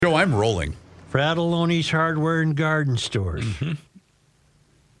Joe, I'm rolling. Fratelloni's Hardware and Garden Stores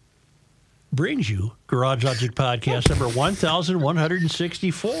brings you Garage Logic Podcast number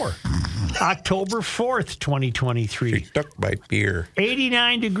 1164, October 4th, 2023. She took my beer.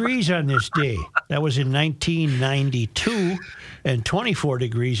 89 degrees on this day. That was in 1992, and 24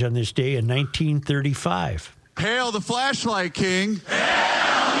 degrees on this day in 1935. Hail the flashlight king.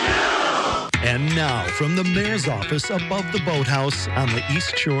 And now, from the mayor's office above the boathouse on the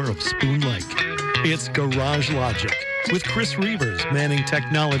east shore of Spoon Lake, it's Garage Logic with Chris Reavers manning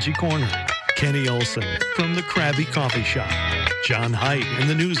Technology Corner, Kenny Olson from the Krabby Coffee Shop, John Haidt in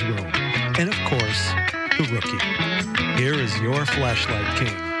the newsroom, and of course, the rookie. Here is your flashlight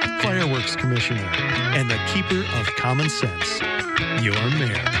king, fireworks commissioner, and the keeper of common sense, your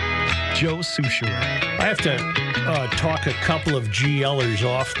mayor, Joe Soucheray. I have to talk a couple of GLers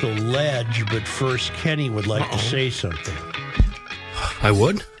off the ledge, but first, Kenny would like to say something. I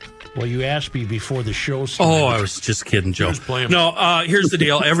would? Well, you asked me before the show started. Oh, I was just kidding, Joe. No, here's the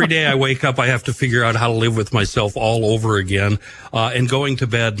deal. Every day I wake up, I have to figure out how to live with myself all over again. And going to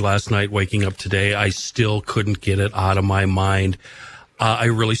bed last night, waking up today, I still couldn't get it out of my mind. I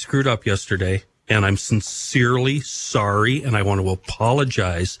really screwed up yesterday, and I'm sincerely sorry, and I want to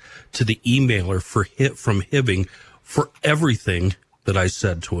apologize to the emailer from Hibbing for everything that I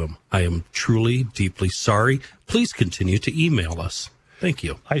said to him. I am truly, deeply sorry. Please continue to email us. Thank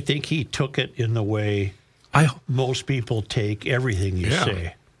you. I think he took it in the way most people take everything you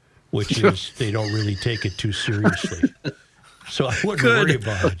say, which is they don't really take it too seriously. So I wouldn't worry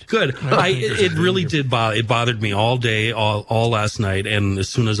about it. Good. It really did bother. It bothered me all day, all last night, and as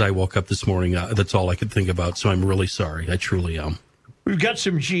soon as I woke up this morning, that's all I could think about. So I'm really sorry. I truly am. We've got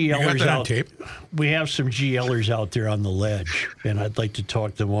some GLers out. Tape? We have some GLers out there on the ledge, and I'd like to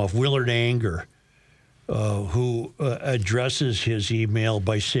talk them off. Willard Anger, who addresses his email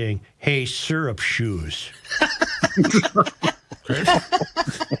by saying, "Hey, syrup shoes."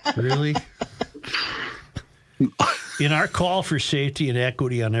 Really? In our call for safety and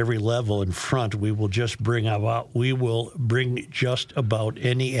equity on every level in front, we will bring just about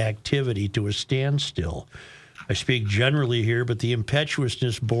any activity to a standstill. I speak generally here, but the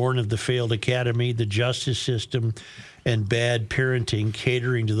impetuousness born of the failed academy, the justice system, and bad parenting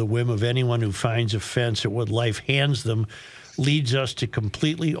catering to the whim of anyone who finds offense at what life hands them leads us to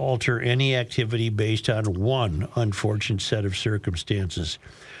completely alter any activity based on one unfortunate set of circumstances.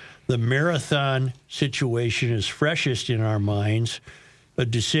 The marathon situation is freshest in our minds. A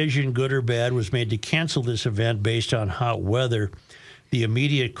decision, good or bad, was made to cancel this event based on hot weather. The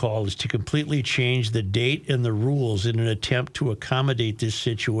immediate call is to completely change the date and the rules in an attempt to accommodate this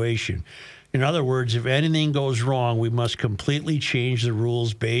situation. In other words, if anything goes wrong, we must completely change the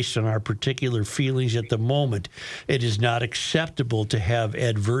rules based on our particular feelings at the moment. It is not acceptable to have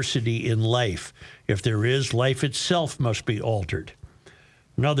adversity in life. If there is, life itself must be altered.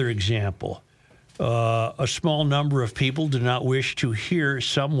 Another example, a small number of people do not wish to hear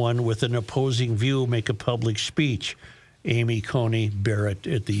someone with an opposing view make a public speech. Amy Coney Barrett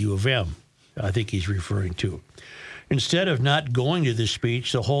at the U of M, I think he's referring to. Instead of not going to the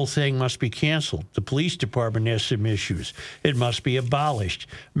speech, the whole thing must be canceled. The police department has some issues. It must be abolished.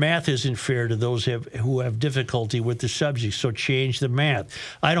 Math isn't fair to those who have difficulty with the subject, so change the math.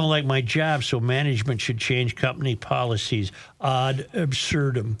 I don't like my job, so management should change company policies. Ad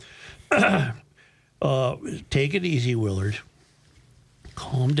absurdum. Take it easy, Willard.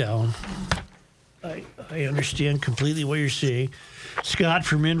 Calm down. I understand completely what you're saying. Scott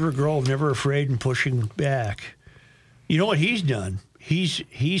from Inver Grove, never afraid and pushing back. You know what he's done? He's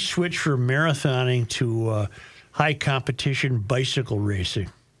switched from marathoning to high competition bicycle racing,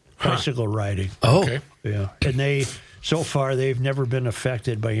 bicycle riding. Oh, okay. Yeah. And so far they've never been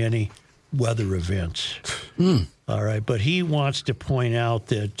affected by any weather events. All right, but he wants to point out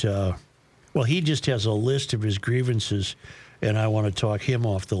that he just has a list of his grievances, and I want to talk him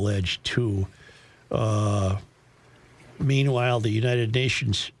off the ledge too. Meanwhile, the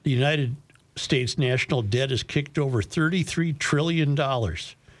United States national debt has kicked over $33 trillion. In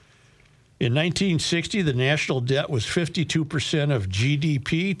 1960, the national debt was 52% of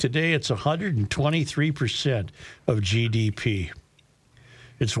GDP. Today, it's 123% of GDP.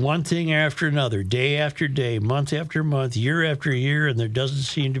 It's one thing after another, day after day, month after month, year after year, and there doesn't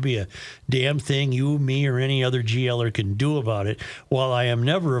seem to be a damn thing you, me, or any other GLer can do about it. While I am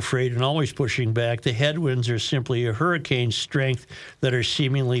never afraid and always pushing back, the headwinds are simply a hurricane's strength that are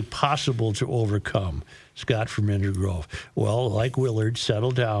seemingly possible to overcome. Scott from Inver Grove. Well, like Willard,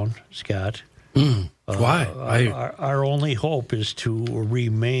 settle down, Scott. Why? Our only hope is to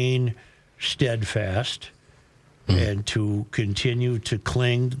remain steadfast and to continue to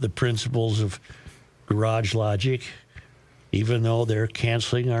cling to the principles of garage logic, even though they're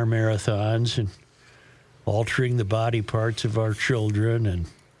canceling our marathons and altering the body parts of our children and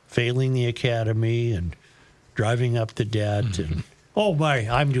failing the academy and driving up the debt and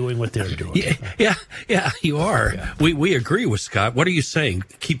I'm doing what they're doing. Yeah, you are. Yeah. We agree with Scott. What are you saying?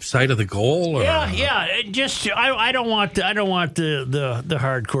 Keep sight of the goal? Or? Yeah. Just I don't want the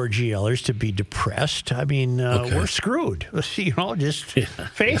hardcore GLers to be depressed. I mean, we're screwed. Just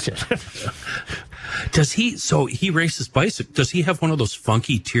face it. Does he? So he races bicycle. Does he have one of those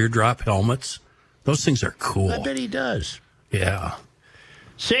funky teardrop helmets? Those things are cool. I bet he does. Yeah.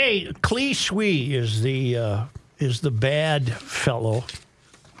 Say, Clee Swee is the bad fellow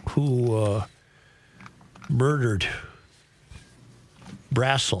who murdered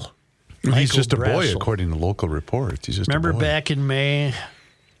Brassel. He's just a boy, Brassel. according to local reports. He's just Remember a boy. back in May,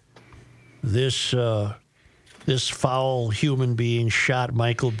 this foul human being shot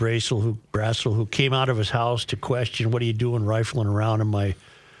Michael Brassel, who came out of his house to question, "What are you doing rifling around in my?"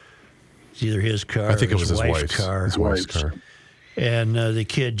 It's either his car. I think or it was his wife's car. His wife's car. And the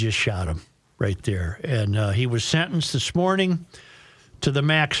kid just shot him right there. And he was sentenced this morning to the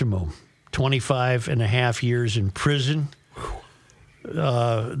maximum, 25 and a half years in prison.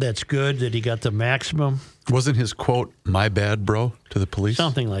 That's good that he got the maximum. Wasn't his quote, "My bad, bro," to the police?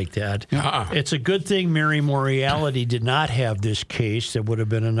 Something like that. It's a good thing Mary Moriality did not have this case. That would have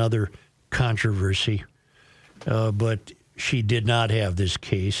been another controversy. But she did not have this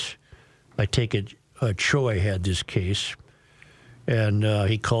case. I take it Choi had this case. And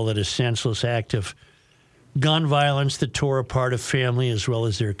he called it a senseless act of gun violence that tore apart a family as well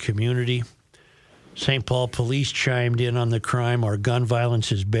as their community. St. Paul police chimed in on the crime. Our gun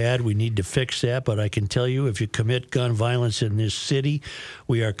violence is bad. We need to fix that. But I can tell you, if you commit gun violence in this city,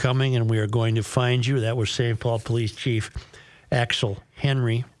 we are coming and we are going to find you. That was St. Paul Police Chief Axel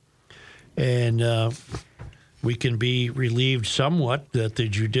Henry. And we can be relieved somewhat that the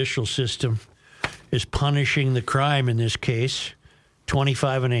judicial system is punishing the crime in this case.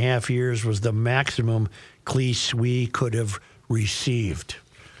 25 and a half years was the maximum Clee Swee could have received.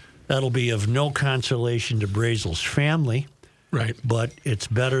 That'll be of no consolation to Brazel's family. Right. But it's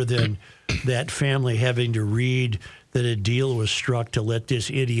better than that family having to read that a deal was struck to let this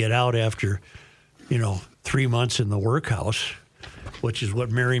idiot out after, 3 months in the workhouse, which is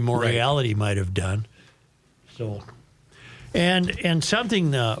what Mary Moriality might have done. So... And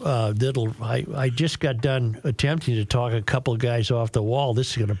something I just got done attempting to talk a couple of guys off the wall.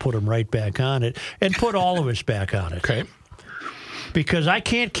 This is going to put them right back on it and put all of us back on it. Okay. Because I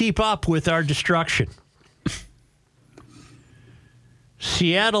can't keep up with our destruction.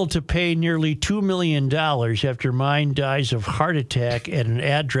 Seattle to pay nearly $2 million after mine dies of heart attack at an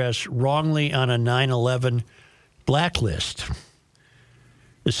address wrongly on a 9/11 blacklist.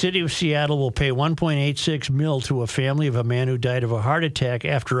 The city of Seattle will pay $1.86 million to a family of a man who died of a heart attack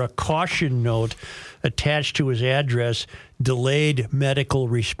after a caution note attached to his address delayed medical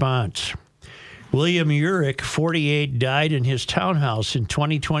response. William Urich, 48, died in his townhouse in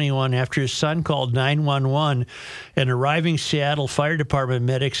 2021 after his son called 911 and arriving Seattle Fire Department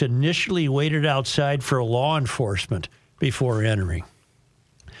medics initially waited outside for law enforcement before entering.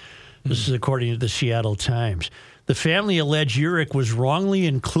 This is according to the Seattle Times. The family alleged Urich was wrongly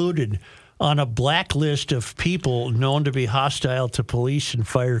included on a blacklist of people known to be hostile to police and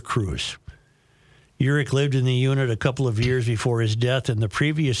fire crews. Urich lived in the unit a couple of years before his death, and the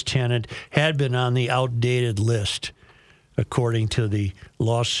previous tenant had been on the outdated list, according to the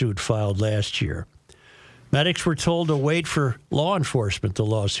lawsuit filed last year. Medics were told to wait for law enforcement, the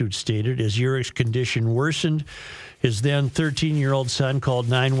lawsuit stated, as Urich's condition worsened. His then 13-year-old son called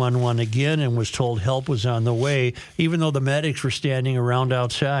 911 again and was told help was on the way, even though the medics were standing around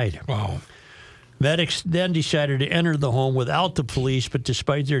outside. Wow. Medics then decided to enter the home without the police, but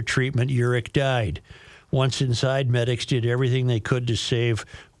despite their treatment, Urich died. Once inside, medics did everything they could to save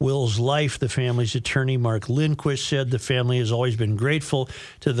Will's life. The family's attorney, Mark Lindquist, said the family has always been grateful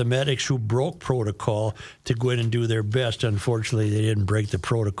to the medics who broke protocol to go in and do their best. Unfortunately, they didn't break the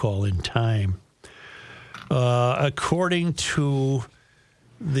protocol in time. According to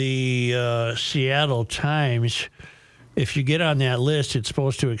the Seattle Times, if you get on that list, it's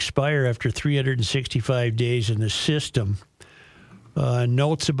supposed to expire after 365 days in the system.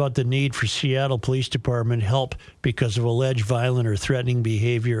 Notes about the need for Seattle Police Department help because of alleged violent or threatening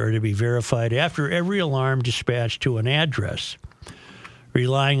behavior are to be verified after every alarm dispatched to an address.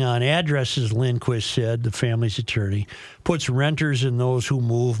 Relying on addresses, Lindquist said, the family's attorney, puts renters and those who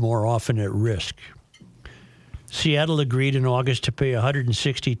move more often at risk. Seattle agreed in August to pay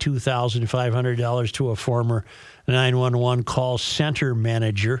 $162,500 to a former 911 call center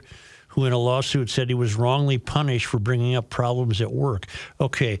manager who in a lawsuit said he was wrongly punished for bringing up problems at work.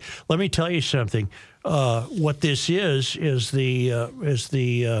 Okay, let me tell you something. What this is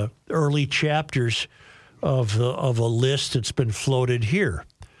the early chapters of a list that's been floated here,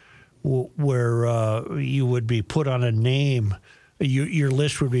 where you would be put on a name. Your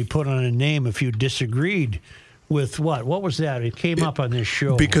list would be put on a name if you disagreed with what? What was that? It came up on this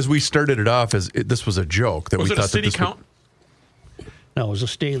show. Because we started it off as this was a joke. That was we it thought a city that this count? No, it was a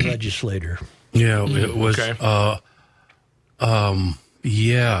state legislator. Yeah, it was. Okay.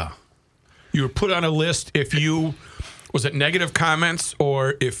 Yeah. You were put on a list if you, was it negative comments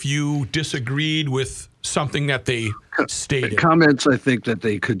or if you disagreed with something that they stated? Comments, I think, that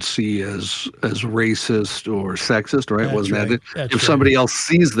they could see as racist or sexist, right? That's Wasn't right. that it? That's If somebody else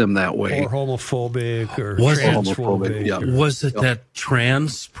sees them that way. Or homophobic or Was it transphobic. homophobic? Yeah. Was it that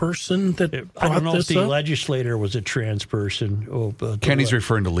trans person that I don't know if brought the this up? legislator was a trans person. Kenny's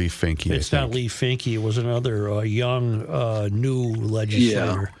referring to Lee Finke. It's I not think. Lee Finke. It was another young, new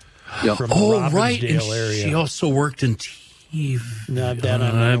legislator Yeah. from the right. And Robbinsdale area. she also worked in TV. Not that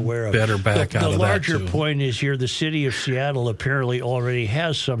I'm not aware of. Better back out The of larger that, too. point is here, the city of Seattle apparently already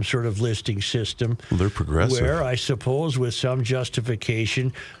has some sort of listing system. Well, they're progressive. Where, I suppose, with some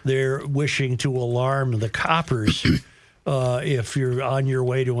justification, they're wishing to alarm the coppers if you're on your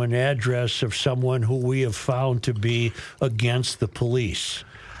way to an address of someone who we have found to be against the police.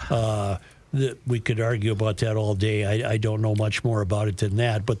 We could argue about that all day. I don't know much more about it than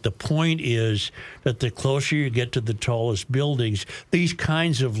that. But the point is that the closer you get to the tallest buildings, these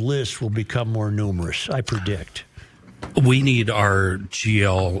kinds of lists will become more numerous, I predict. We need our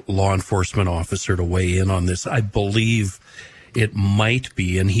GL law enforcement officer to weigh in on this. I believe it might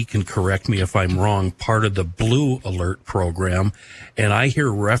be, and he can correct me if I'm wrong, part of the Blue Alert program. And I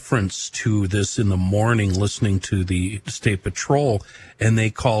hear reference to this in the morning listening to the State Patrol, and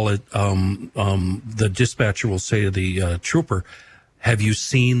they call it, the dispatcher will say to the trooper, have you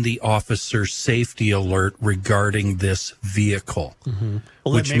seen the officer safety alert regarding this vehicle? Mm-hmm.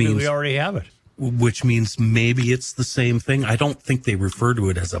 Well, Which then maybe means we already have it. which means maybe it's the same thing. I don't think they refer to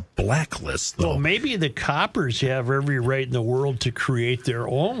it as a blacklist, though. Well, maybe the coppers have every right in the world to create their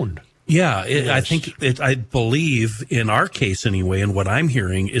own. Yeah, I believe in our case anyway, and what I'm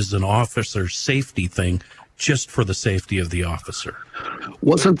hearing is an officer safety thing just for the safety of the officer.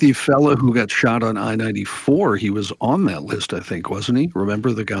 Wasn't the fellow who got shot on I-94, he was on that list, I think, wasn't he?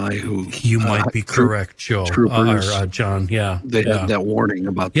 Remember the guy who... You might be correct, Joe. Troopers. John, yeah. They had that warning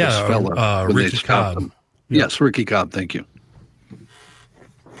about this fellow. when they Ricky stopped Cobb. him. Yes, Ricky Cobb, thank you.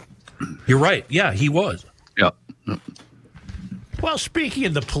 You're right. Yeah, he was. Yeah. Well, speaking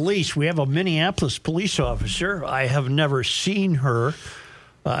of the police, we have a Minneapolis police officer. I have never seen her.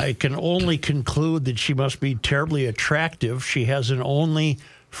 I can only conclude that she must be terribly attractive. She has an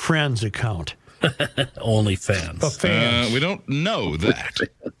OnlyFriends account. OnlyFans. Fans. We don't know that.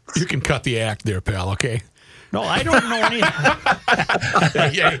 You can cut the act there, pal, okay? No, I don't know anything.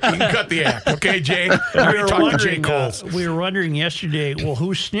 Yeah, you can cut the act, okay, Jay? You're talking to Jay Coles. We were wondering yesterday, well,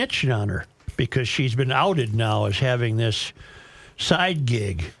 who's snitching on her? Because she's been outed now as having this side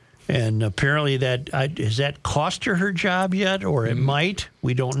gig. And apparently has that cost her job yet? Or it might?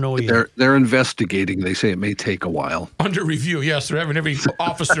 We don't know yet. They're investigating. They say it may take a while. Under review, yes. They're having every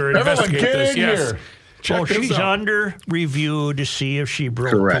officer investigate this, yes. Check this she's out. under review to see if she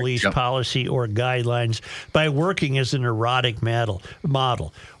broke Correct, police yep. policy or guidelines by working as an erotic model.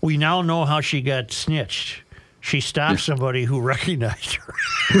 We now know how she got snitched. She stopped somebody who recognized her.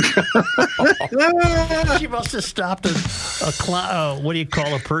 She must have stopped what do you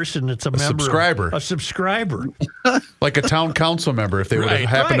call a person that's a member? Subscriber. A subscriber. Like a town council member if they would have Right,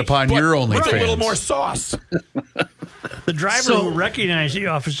 happened right. upon But your with a little more OnlyFans. sauce. The driver who recognized the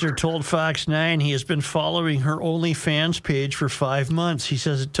officer told Fox 9 he has been following her OnlyFans page for 5 months. He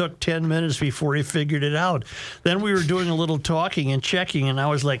says it took 10 minutes before he figured it out. Then we were doing a little talking and checking, and I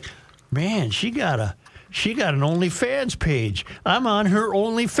was like, man, she got an OnlyFans page. I'm on her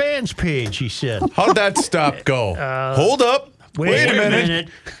OnlyFans page, he said. How'd that stop go? Hold up. Wait a minute.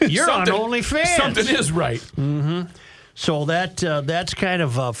 You're on OnlyFans. Something is right. So that's kind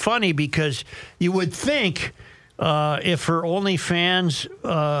of funny because you would think if her OnlyFans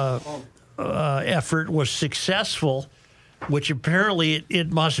effort was successful, which apparently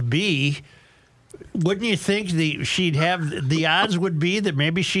it must be, wouldn't you think the odds would be that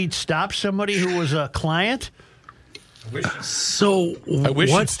maybe she'd stop somebody who was a client? So I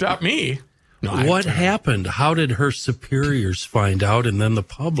wish you'd stop me. No, what happened? How did her superiors find out and then the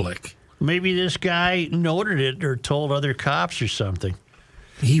public? Maybe this guy noted it or told other cops or something.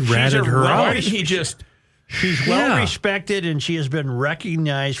 He ratted her out. Why didn't he just... She's well respected, and she has been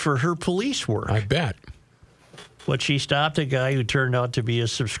recognized for her police work. I bet. But she stopped a guy who turned out to be a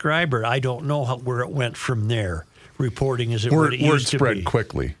subscriber. I don't know where it went from there. Reporting isn't what it used to be. Word spread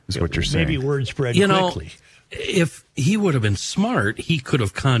quickly is what you're saying. Maybe word spread quickly. If he would have been smart, he could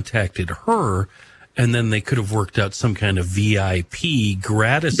have contacted her, and then they could have worked out some kind of VIP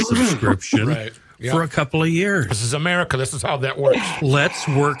gratis subscription. Right. Yep. For a couple of years. This is America. This is how that works. Let's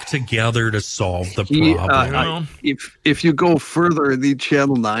work together to solve the problem. If you go further in the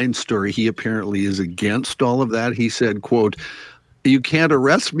Channel 9 story, he apparently is against all of that. He said, quote, "You can't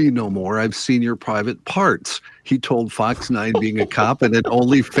arrest me no more. I've seen your private parts." He told Fox 9 being a cop and an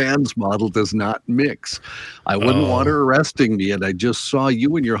OnlyFans model does not mix. "I wouldn't want her arresting me, and I just saw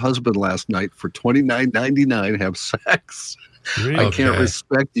you and your husband last night for $29.99 have sex. Really? I can't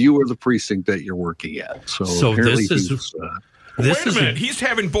respect you or the precinct that you're working at." So this is wait a minute. He's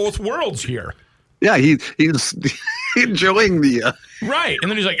having both worlds here. Yeah, he's enjoying the right.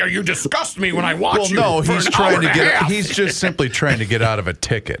 And then he's like, "Are you disgust me when I watch you?" Well, no, he's just simply trying to get out of a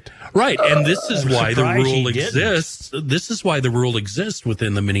ticket. Right, and this is why the rule exists. This is why the rule exists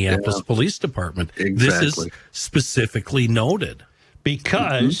within the Minneapolis Police Department. Exactly. This is specifically noted.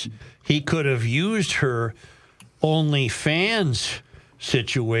 Because he could have used her OnlyFans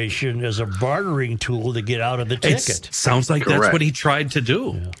situation as a bartering tool to get out of the ticket. Sounds like that's what he tried to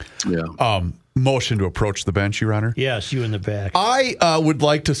do. Yeah. Motion to approach the bench, Your Honor. Yes, you in the back. I would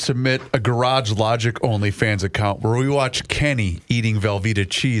like to submit a Garage Logic OnlyFans account where we watch Kenny eating Velveeta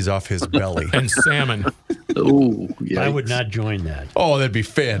cheese off his belly. And salmon. Oh, yeah. I would not join that. Oh, that'd be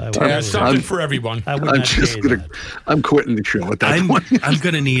fantastic. There's something for everyone. I would not say that. I'm quitting the show at that point. I'm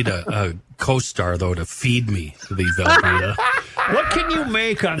going to need a co-star, though, to feed me the Velveeta. What can you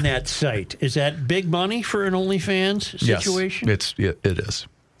make on that site? Is that big money for an OnlyFans situation? Yes, it is.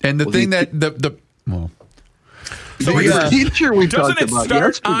 And the thing So the teacher we talked about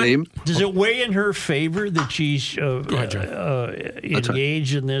yesterday. Does it weigh in her favor that she's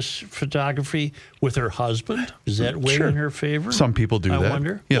engaged in this photography with her husband? Does that weigh in her favor? Some people do that. I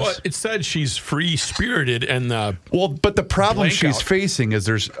wonder. Yes. Well, it said she's free-spirited and but the problem she's facing is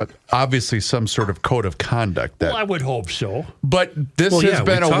there's obviously some sort of code of conduct. That, well, I would hope so. But this has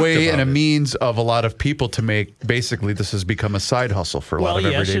been a way and a means of a lot of people to make, basically, this has become a side hustle for a lot of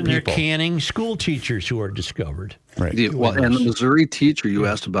everyday people. Well, yes, and they're canning school teachers who are discovered. Right. And the Missouri teacher you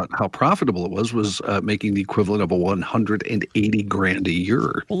asked about how profitable it was making the equivalent of $180,000 a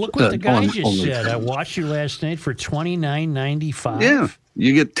year. Well, look what the guy just said. I watched you last night for $29.95. Yeah,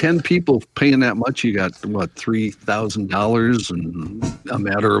 you get 10 people paying that much. You got $3,000 in a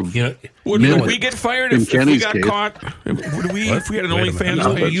matter of. Would we get fired if we got caught? Would we if we had an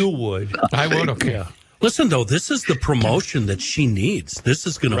OnlyFans page? You would. I would. Okay. Yeah. Listen, though, this is the promotion that she needs. This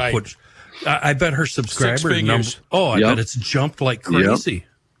is going to put. I bet her subscriber numbers. Oh, I bet it's jumped like crazy.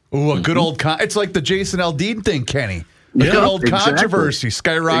 Ooh, a good old. It's like the Jason Aldean thing, Kenny. Good old controversy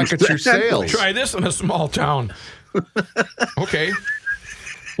skyrockets your sales. Try this in a small town. Okay.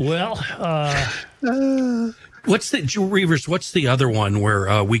 Well, what's the other one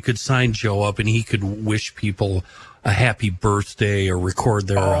where we could sign Joe up and he could wish people a happy birthday or record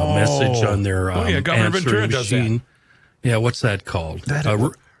their message on their answering machine? Yeah, what's that called?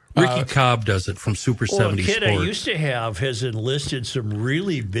 Ricky Cobb does it from Super 70 Sports. I used to have has enlisted some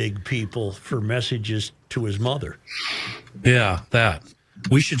really big people for messages to his mother. Yeah, that.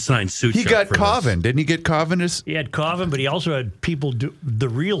 We should sign suits. He got Coven. Didn't he get Coven? He had Coven, but he also had people do the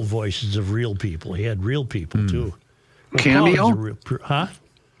real voices of real people. He had real people, too. Well, Cameo?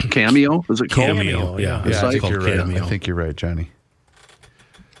 Cameo? Was it called? Cameo, yeah. I think you're right. I think you're right, Johnny.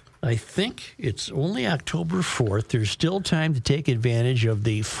 I think it's only October 4th. There's still time to take advantage of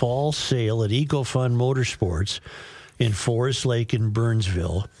the fall sale at EcoFun Motorsports in Forest Lake and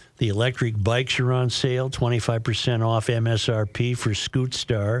Burnsville. The electric bikes are on sale, 25% off MSRP for Scoot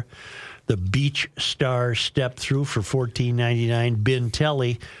Star. The Beach Star Step Through for $14.99.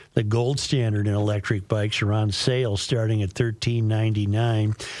 Bintelli, the gold standard in electric bikes, are on sale starting at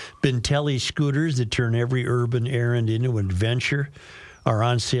 $13.99. Bintelli scooters that turn every urban errand into an adventure are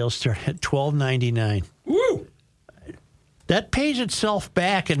on sale starting at $12.99. Woo! That pays itself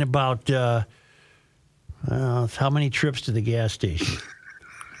back in about how many trips to the gas station?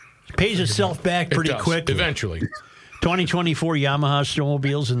 It pays itself back pretty quickly. Eventually. 2024 Yamaha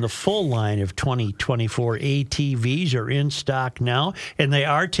snowmobiles and the full line of 2024 ATVs are in stock now, and they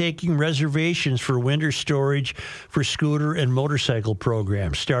are taking reservations for winter storage for scooter and motorcycle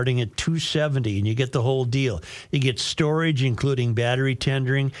programs starting at $270, and you get the whole deal. You get storage, including battery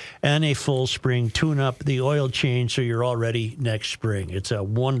tendering and a full spring tune-up, the oil change, so you're all ready next spring. It's a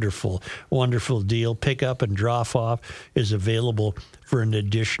wonderful, wonderful deal. Pick-up and drop-off is available for an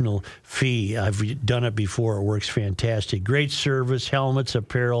additional fee. I've done it before. It works fantastic. Great service, helmets,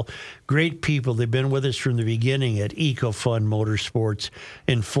 apparel, great people. They've been with us from the beginning at EcoFun Motorsports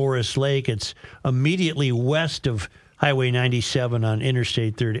in Forest Lake. It's immediately west of Highway 97 on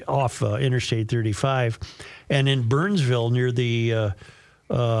Interstate 30, off Interstate 35, and in Burnsville near the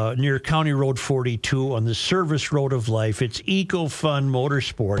near County Road 42 on the Service Road of Life. It's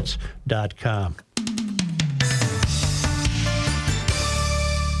EcoFunMotorsports.com.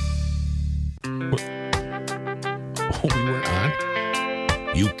 We were on.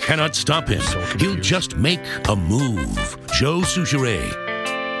 You cannot stop him. He'll just make a move. Joe Soucheray.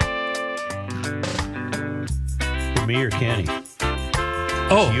 For me or Kenny?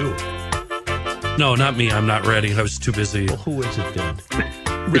 Oh, You. No, not me. I'm not ready. I was too busy. Well, who is it then?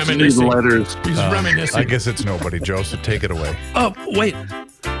 Reminiscing. Letters. He's reminiscing. I guess it's nobody, Joe, so take it away. Oh, wait.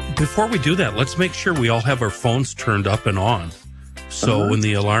 Before we do that, let's make sure we all have our phones turned up and on. So when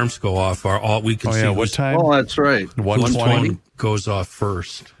the alarms go off, we can see What time? Oh, that's right. 1:20. goes off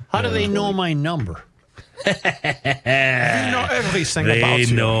first. How do they know my number? You know everything about They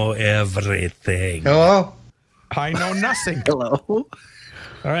you. know everything. Hello? I know nothing. Hello. All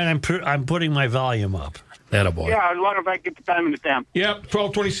right, I'm putting my volume up. Attaboy. Yeah, I was wondering if I could get the time and the temp. Yep,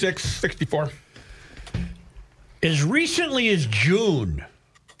 12/26/64. As recently as June,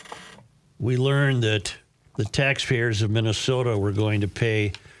 we learned that the taxpayers of Minnesota were going to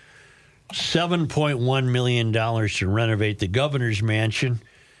pay $7.1 million to renovate the governor's mansion,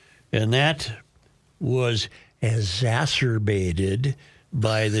 and that was exacerbated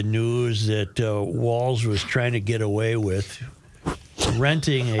by the news that Walz was trying to get away with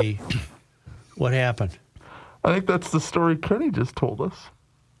renting a... What happened? I think that's the story Kenny just told us.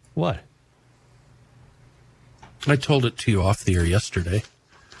 What? I told it to you off the air yesterday.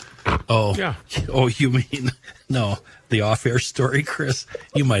 Oh, Yeah. Oh, you mean no, the off-air story, Chris?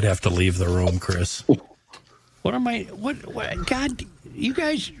 You might have to leave the room, Chris. What am I... What? God, you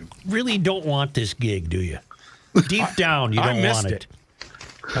guys really don't want this gig, do you? Deep down, you I don't missed want it.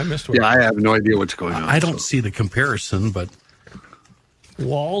 I missed one. Yeah, I have no idea what's going on. I don't see the comparison, but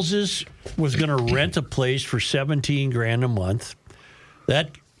Walz's was going to rent a place for $17,000 a month. That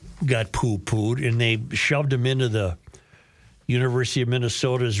got poo-pooed, and they shoved him into the University of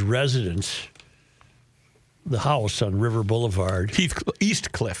Minnesota's residence, the house on River Boulevard.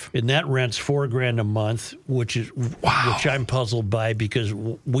 East Cliff. And that rents $4,000 a month, which I'm puzzled by because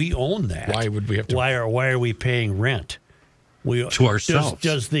we own that. Why would we have to? Why are we paying rent? To ourselves.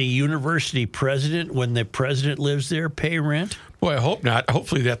 Does the university president, when the president lives there, pay rent? Boy, I hope not.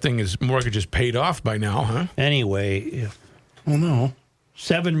 Hopefully that mortgage is paid off by now, huh? Anyway, oh no.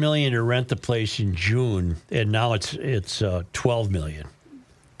 $7 million to rent the place in June, and now it's $12 million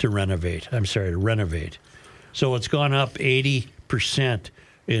to renovate. So it's gone up 80%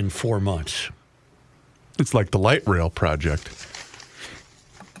 in 4 months. It's like the light rail project.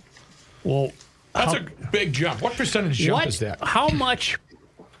 Well, That's a big jump. What percentage jump is that? How much?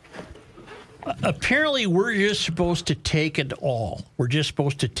 Apparently, we're just supposed to take it all. We're just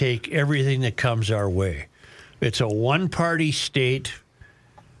supposed to take everything that comes our way. It's a one-party state.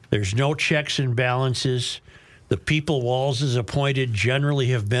 There's no checks and balances. The people Walz has appointed generally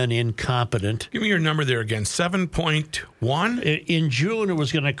have been incompetent. Give me your number there again. 7.1? In June, it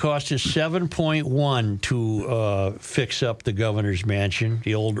was going to cost us $7.1 to fix up the governor's mansion,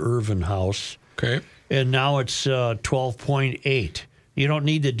 the old Irvin house. Okay. And now it's 12.8. You don't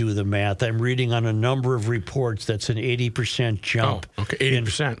need to do the math. I'm reading on a number of reports that's an 80% jump. Oh, okay,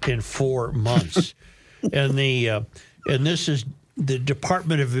 80%. In 4 months. And this is the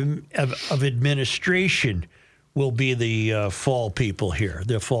Department of Administration will be the fall people here,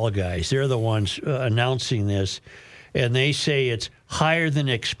 the fall guys. They're the ones announcing this, and they say it's higher than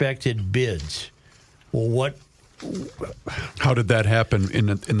expected bids. Well, How did that happen in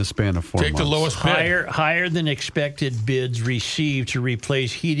the span of 4 months? Take the lowest bid. Higher than expected bids received to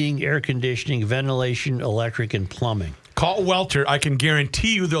replace heating, air conditioning, ventilation, electric, and plumbing. Call Welter. I can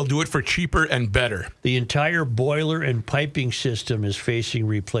guarantee you they'll do it for cheaper and better. The entire boiler and piping system is facing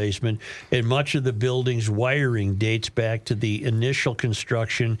replacement, and much of the building's wiring dates back to the initial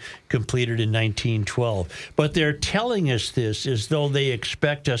construction completed in 1912. But they're telling us this as though they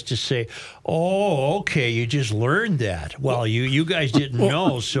expect us to say, oh, okay, you just learned that. Well, you guys didn't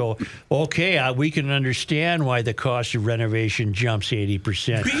know, so, okay, we can understand why the cost of renovation jumps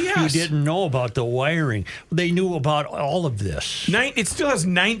 80%. BS. You didn't know about the wiring. They knew about all of this. It still has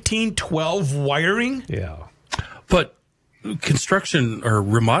 1912 wiring? Yeah. But construction or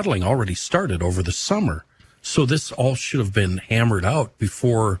remodeling already started over the summer. So this all should have been hammered out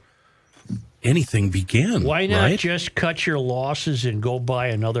before anything began. Why not right? just cut your losses and go buy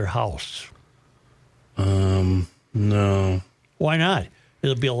another house? No. Why not?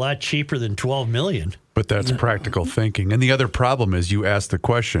 It'll be a lot cheaper than $12 million. But that's practical thinking. And the other problem is you ask the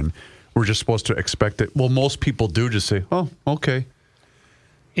question, we're just supposed to expect it. Well, most people do just say, oh, okay.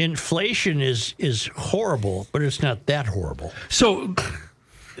 Inflation is horrible, but it's not that horrible. So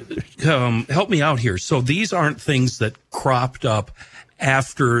help me out here. So these aren't things that cropped up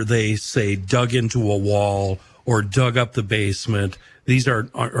after they, say, dug into a wall or dug up the basement. These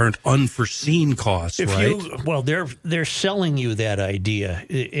aren't unforeseen costs, right? They're selling you that idea,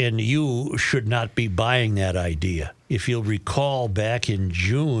 and you should not be buying that idea. If you'll recall, back in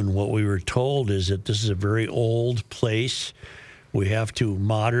June, what we were told is that this is a very old place. We have to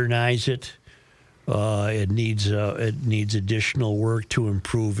modernize it. It needs additional work to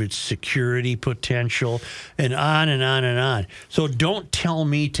improve its security potential, and on and on and on. So don't tell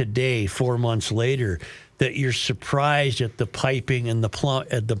me today, 4 months later, that you're surprised at the piping and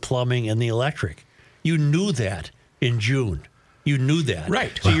the plumbing and the electric. You knew that in June. You knew that.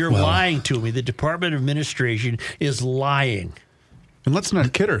 Right. So you're lying to me. The Department of Administration is lying. And let's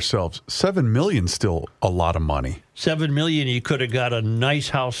not kid ourselves. $7 million still a lot of money. $7 million, you could have got a nice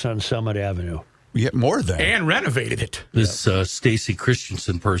house on Summit Avenue. Yet more than. And renovated it. This Stacy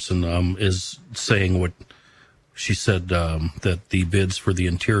Christensen person is saying what she said, that the bids for the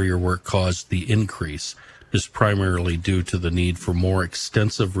interior work caused the increase is primarily due to the need for more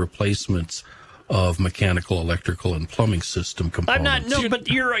extensive replacements of mechanical, electrical, and plumbing system components. But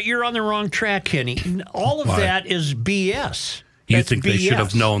you're on the wrong track, Kenny. All of that is BS. You think they should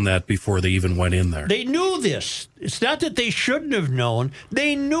have known that before they even went in there? They knew this. It's not that they shouldn't have known.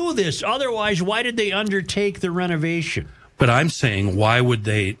 They knew this. Otherwise, why did they undertake the renovation? But I'm saying, why would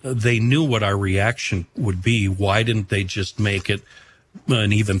they knew what our reaction would be. Why didn't they just make it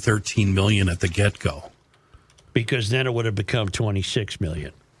an even $13 million at the get-go? because then it would have become $26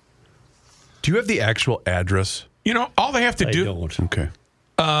 million. Do you have the actual address? You know, all they have to do. I don't. Okay.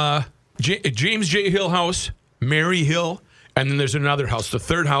 James J. Hill House, Mary Hill, and then there's another house, the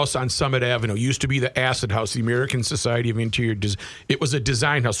third house on Summit Avenue. Used to be the Acid House, the American Society of Interior Design. It was a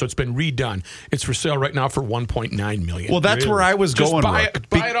design house, so it's been redone. It's for sale right now for $1.9 million. Well, that's where I was going. Buy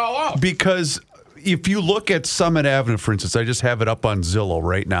it all up. Because if you look at Summit Avenue, for instance, I just have it up on Zillow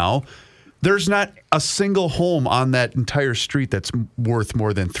right now. There's not a single home on that entire street that's worth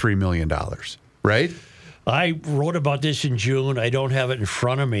more than $3 million, right? I wrote about this in June. I don't have it in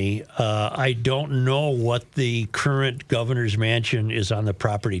front of me. I don't know what the current governor's mansion is on the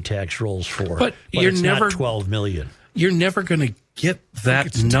property tax rolls for. But you're it's never not $12 million. You're never going to get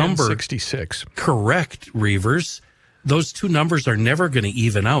that number 1066 correct, Reavers. Those two numbers are never going to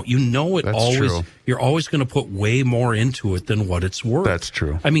even out. You know it. That's always true. You're always going to put way more into it than what it's worth. That's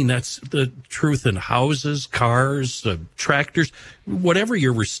true. I mean, that's the truth in houses, cars, tractors, whatever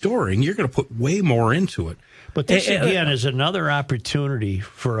you're restoring, you're going to put way more into it. But this, again, is another opportunity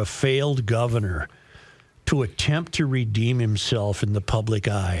for a failed governor to attempt to redeem himself in the public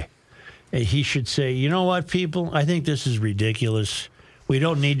eye. And he should say, you know what, people? I think this is ridiculous. We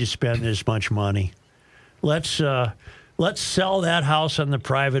don't need to spend this much money. Let's sell that house on the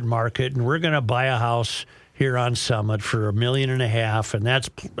private market, and we're going to buy a house here on Summit for $1.5 million, and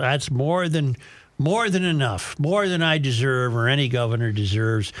that's more than enough, more than I deserve or any governor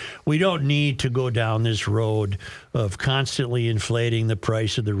deserves. We don't need to go down this road of constantly inflating the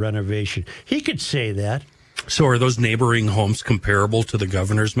price of the renovation. He could say that. So are those neighboring homes comparable to the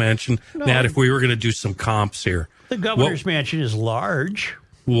governor's mansion? No. Matt, if we were going to do some comps here. The governor's mansion is large.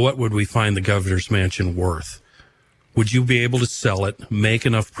 What would we find the governor's mansion worth? Would you be able to sell it, make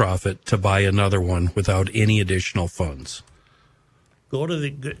enough profit to buy another one without any additional funds? Go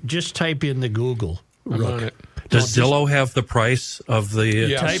to just type in the Google. I'm on it. Does Zillow have the price of the?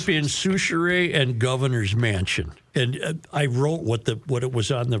 Yes. Type in Souchere and governor's mansion, and I wrote what it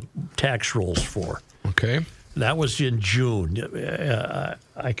was on the tax rolls for. Okay. That was in June.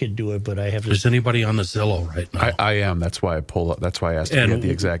 I could do it, but I have to. Is anybody on the Zillow right now? I am. That's why I pull up. That's why I asked to get the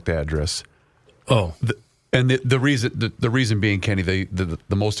exact address. Oh. The reason being, Kenny, the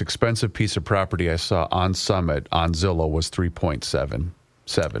most expensive piece of property I saw on Summit on Zillow was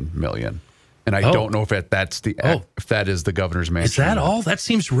 $3.77 million. And I don't know if if that is the governor's mansion. Is that all? That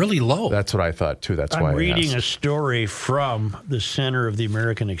seems really low. That's what I thought too. That's why I'm reading a story from the Center of the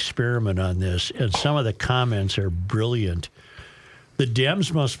American Experiment on this, and some of the comments are brilliant. The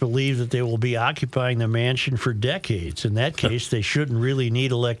Dems must believe that they will be occupying the mansion for decades. In that case, they shouldn't really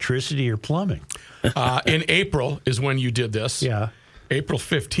need electricity or plumbing. In April is when you did this. Yeah. April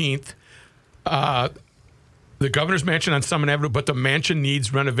 15th. The governor's mansion on Summit Avenue, but the mansion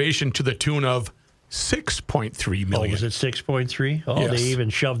needs renovation to the tune of $6.3 million. Oh, was it 6.3? Oh, Yes. They even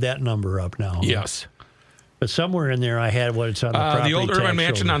shoved that number up now. Yes. But somewhere in there, I had what it's on the property The old tax Irvine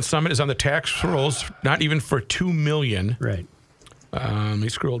mansion roll. on Summit is on the tax rolls, not even for $2 million. Right. Let me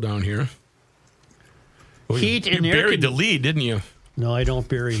scroll down here. Oh, Heat you and air buried the lead, didn't you? No, I don't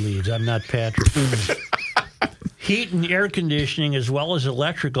bury leads. I'm not Patrick. Heat and air conditioning as well as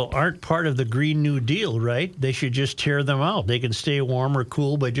electrical aren't part of the Green New Deal, right? They should just tear them out. They can stay warm or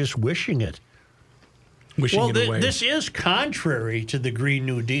cool by just wishing it. Wishing it away. This is contrary to the Green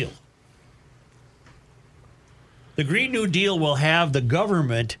New Deal. The Green New Deal will have the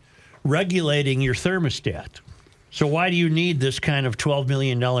government regulating your thermostat. So why do you need this kind of $12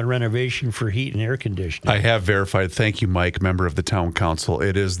 million renovation for heat and air conditioning? I have verified. Thank you, Mike, member of the town council.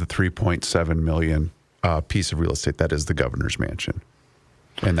 It is the $3.7 million piece of real estate. That is the governor's mansion.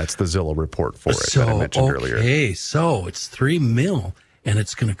 And that's the Zillow report for it that I mentioned earlier. Okay, so it's $3 million, and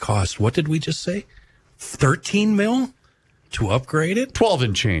it's going to cost, what did we just say? $13 million to upgrade it? 12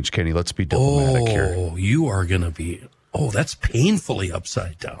 and change, Kenny. Let's be diplomatic here. Oh, you are going to be, that's painfully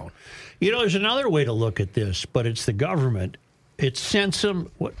upside down. You know, there's another way to look at this, but it's the government. It's Sensum.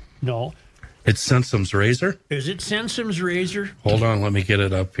 What? No. It's Sensum's razor? Is it Sensum's razor? Hold on, let me get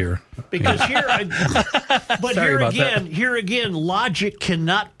it up here. Because here, but here again, logic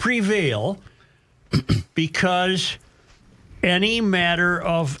cannot prevail because any matter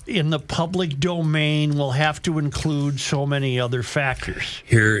in the public domain will have to include so many other factors.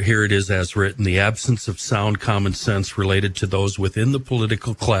 Here it is as written. The absence of sound common sense related to those within the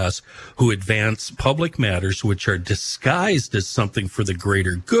political class who advance public matters which are disguised as something for the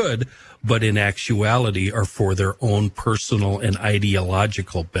greater good, but in actuality are for their own personal and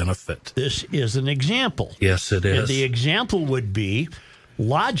ideological benefit. This is an example. Yes, it is. And the example would be,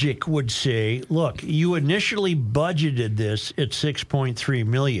 logic would say, look, you initially budgeted this at $6.3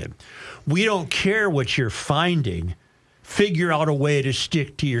 million. We don't care what you're finding. Figure out a way to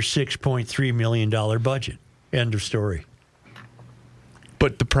stick to your $6.3 million budget. End of story.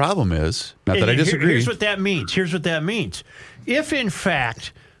 But the problem is, not that I disagree. Here's what that means. If, in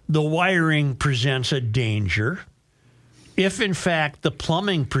fact, the wiring presents a danger, if, in fact, the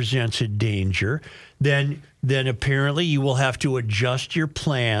plumbing presents a danger, then apparently you will have to adjust your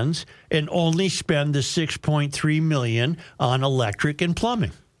plans and only spend the $6.3 million on electric and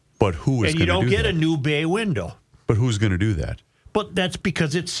plumbing. But who is going to do that? And you don't get a new bay window. But who's going to do that? But that's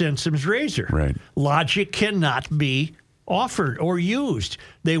because it's Sensum's razor. Right. Logic cannot be offered or used.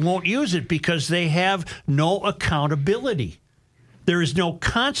 They won't use it because they have no accountability. There is no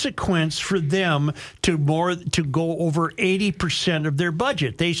consequence for them to go over 80% of their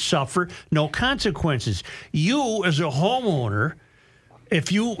budget. They suffer no consequences. You, as a homeowner,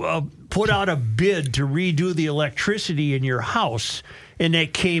 if you put out a bid to redo the electricity in your house and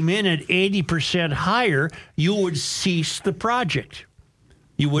it came in at 80% higher, you would cease the project.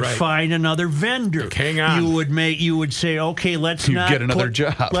 You would find another vendor. Hang on. You would say, okay, let's You'd get another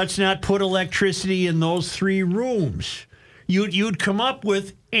job. Let's not put electricity in those 3 rooms. You'd come up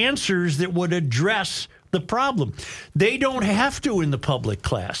with answers that would address the problem. They don't have to in the public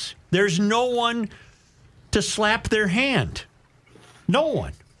class. There's no one to slap their hand. No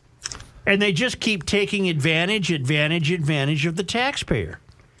one. And they just keep taking advantage of the taxpayer.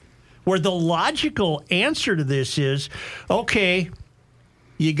 Where the logical answer to this is, okay,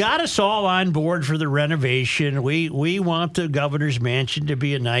 you got us all on board for the renovation. We want the governor's mansion to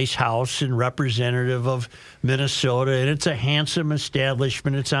be a nice house and representative of Minnesota, and it's a handsome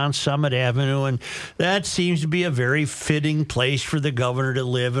establishment. It's on Summit Avenue, and that seems to be a very fitting place for the governor to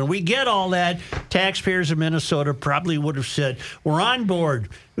live. And we get all that. Taxpayers of Minnesota probably would have said, we're on board.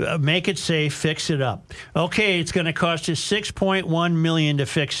 Make it safe, fix it up. Okay, it's going to cost us $6.1 million to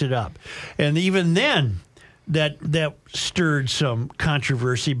fix it up. And even then, that stirred some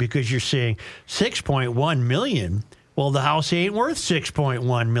controversy because you're saying $6.1 million. Well, the house ain't worth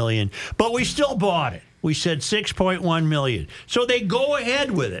 $6.1 million, but we still bought it. We said $6.1 million. So they go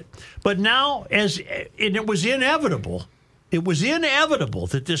ahead with it. But now, and it was inevitable. It was inevitable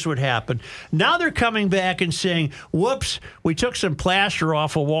that this would happen. Now they're coming back and saying, whoops, we took some plaster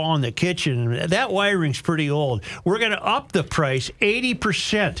off a wall in the kitchen. That wiring's pretty old. We're going to up the price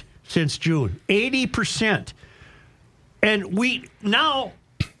 80% since June. 80%. And now,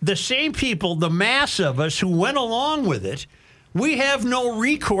 the same people, the mass of us who went along with it, we have no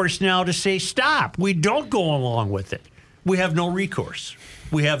recourse now to say stop. We don't go along with it. We have no recourse.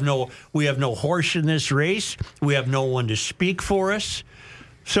 We have no horse in this race. We have no one to speak for us.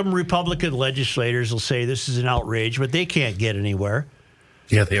 Some Republican legislators will say this is an outrage, but they can't get anywhere.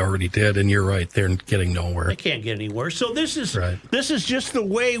 Yeah, they already did, and you're right. They're getting nowhere. They can't get anywhere. So this is right. This is just the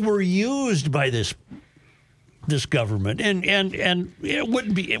way we're used by this government, and it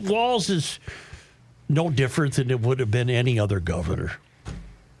wouldn't be. Walz is no different than it would have been any other governor.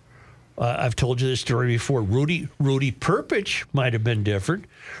 I've told you this story before. Rudy Perpich might have been different.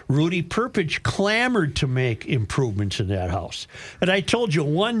 Rudy Perpich clamored to make improvements in that house. And I told you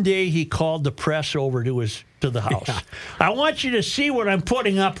one day he called the press over to the house. Yeah. I want you to see what I'm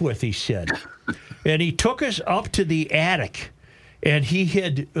putting up with, he said. And he took us up to the attic. And he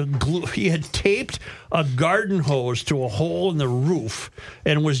had taped a garden hose to a hole in the roof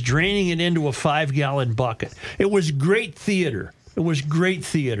and was draining it into a 5-gallon bucket. It was great theater. It was great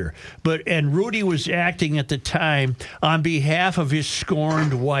theater. And Rudy was acting at the time on behalf of his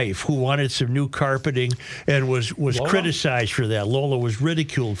scorned wife, who wanted some new carpeting and was criticized for that. Lola was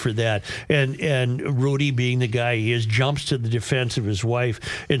ridiculed for that. And Rudy, being the guy he is, jumps to the defense of his wife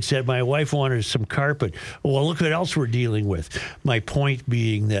and said, my wife wanted some carpet. Well, look what else we're dealing with. My point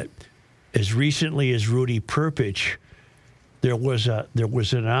being that as recently as Rudy Perpich, there was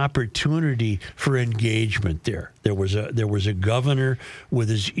an opportunity for engagement there. There was a governor with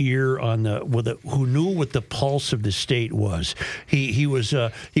his ear on who knew what the pulse of the state was. He was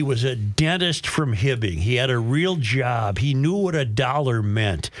a dentist from Hibbing. He had a real job. He knew what a dollar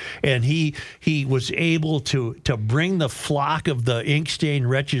meant, and he was able to bring the flock of the ink-stained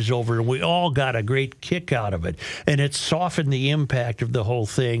wretches over, and we all got a great kick out of it. And it softened the impact of the whole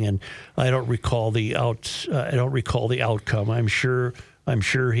thing. And I don't recall the outcome. I'm sure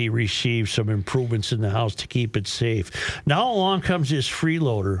he received some improvements in the house to keep it safe. Now along comes this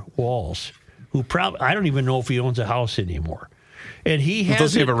freeloader, Walz, who I don't even know if he owns a house anymore. And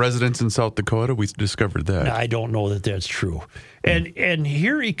does he have a residence in South Dakota? We discovered that. I don't know that that's true. And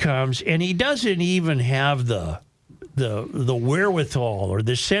here he comes, and he doesn't even have the wherewithal or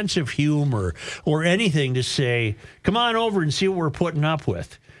the sense of humor or anything to say, come on over and see what we're putting up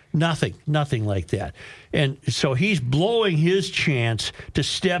with. Nothing like that. And so he's blowing his chance to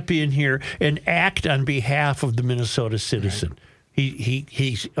step in here and act on behalf of the Minnesota citizen. Right.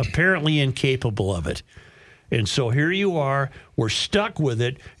 He's apparently incapable of it. And so here you are. We're stuck with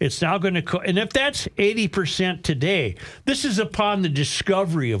it. It's now going to and if that's 80% today, this is upon the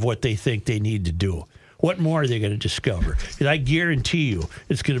discovery of what they think they need to do. What more are they going to discover? And I guarantee you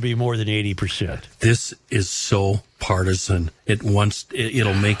it's going to be more than 80%. This is so partisan.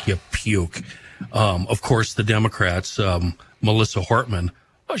 It'll make you puke. Of course, the Democrats, Melissa Hortman,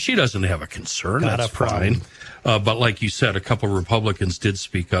 she doesn't have a concern. That's fine. But like you said, a couple of Republicans did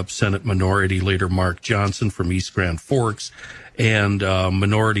speak up. Senate Minority Leader Mark Johnson from East Grand Forks and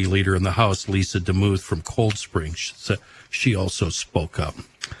Minority Leader in the House, Lisa DeMuth from Cold Spring. She also spoke up.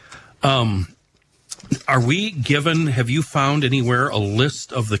 Have you found anywhere a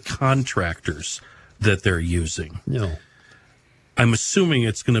list of the contractors that they're using? No. I'm assuming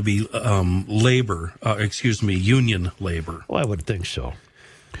it's going to be union labor. Well, I would think so.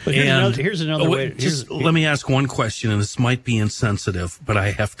 But here's another way. Let me ask one question, and this might be insensitive, but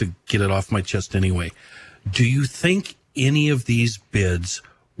I have to get it off my chest anyway. Do you think any of these bids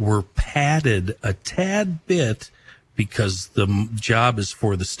were padded a tad bit because the job is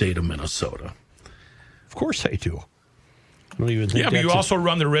for the state of Minnesota? Of course I do. I don't even think but you also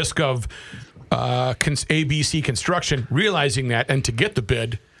run the risk of ABC Construction realizing that, and to get the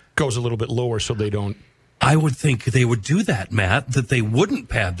bid goes a little bit lower so they don't. I would think they would do that, Matt, that they wouldn't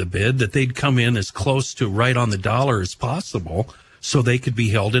pad the bid, that they'd come in as close to right on the dollar as possible so they could be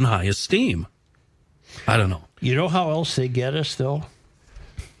held in high esteem. I don't know. You know how else they get us, though?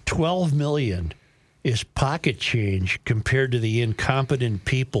 $12 million is pocket change compared to the incompetent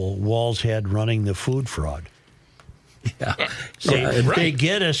people Walz had running the food fraud. Yeah. They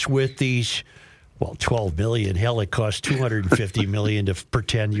get us with these, $12 million. Hell, it cost $250 million to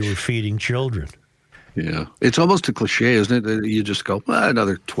pretend you were feeding children. Yeah, it's almost a cliche, isn't it? You just go, well,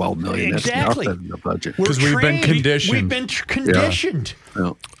 another $12 million. Exactly. That's nothing in the budget. Because we've been conditioned. We've been conditioned.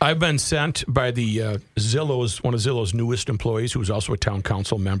 Yeah. I've been sent by the one of Zillow's newest employees, who's also a town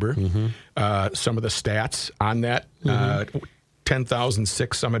council member, some of the stats on that.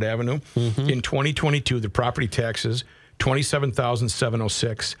 10,006 Summit Avenue. In 2022, the property taxes,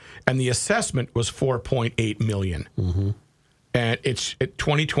 $27,706, and the assessment was $4.8 million. And it's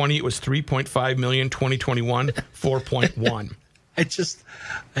 2020, it was $3.5 million. 2021, $4.1. I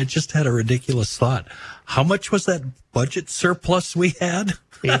just had a ridiculous thought. How much was that budget surplus we had?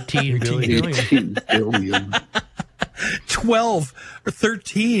 18 billion. 18 billion. 12 or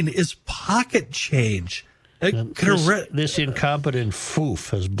 13 is pocket change. This incompetent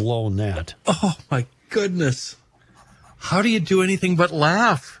foof has blown that. Oh, my goodness. How do you do anything but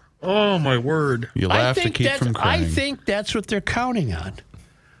laugh? Oh, my word. You laugh to keep from crying. I think that's what they're counting on.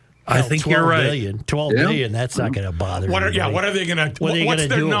 I think you're right. $12 billion, that's not going to bother What are anybody. they going to, What's what's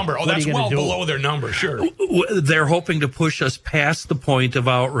their do? number? Oh, What are that's you gonna well do? below their number, sure. They're hoping to push us past the point of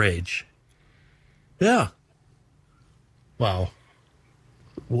outrage. Yeah. Wow.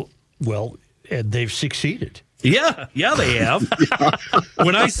 Well, and they've succeeded. Yeah, they have.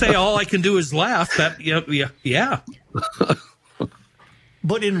 When I say all I can do is laugh, yeah.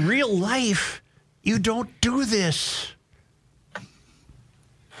 But in real life, you don't do this.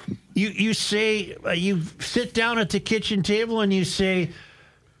 You say, you sit down at the kitchen table and you say,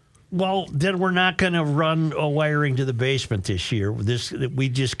 well, then we're not going to run a wiring to the basement this year. We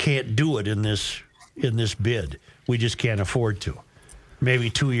just can't do it in this bid. We just can't afford to. Maybe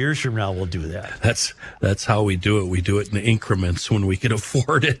 2 years from now we'll do that. That's how we do it. We do it in increments when we can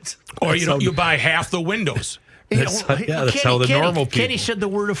afford it. Or you buy half the windows. That's how the normal people. Kenny said the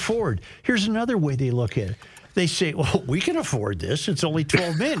word afford. Here's another way they look at it. They say, well, we can afford this. It's only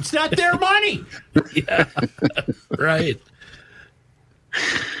 12 million. It's not their money. Yeah, right.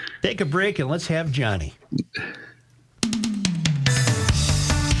 Take a break and let's have Johnny.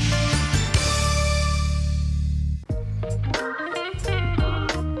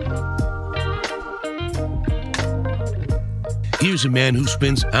 Here's a man who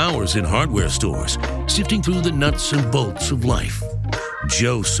spends hours in hardware stores, sifting through the nuts and bolts of life.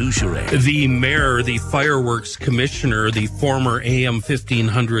 Joe Souchere. The mayor, the fireworks commissioner, the former AM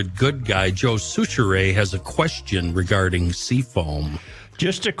 1500 good guy, Joe Souchere, has a question regarding Seafoam.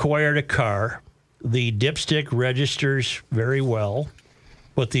 Just acquired a car. The dipstick registers very well,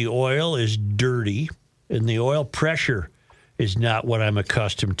 but the oil is dirty, and the oil pressure is not what I'm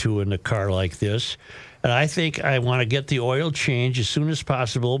accustomed to in a car like this. And I think I want to get the oil change as soon as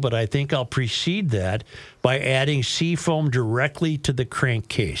possible, but I think I'll precede that by adding Seafoam directly to the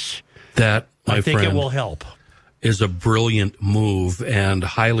crankcase. That, my friend, I think friend, it will help. Is a brilliant move and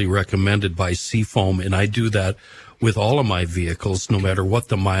highly recommended by Seafoam. And I do that with all of my vehicles, no matter what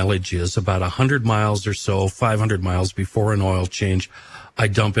the mileage is, about 100 miles or so, 500 miles before an oil change. I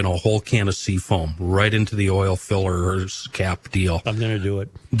dump in a whole can of Seafoam right into the oil filler's cap deal. I'm going to do it.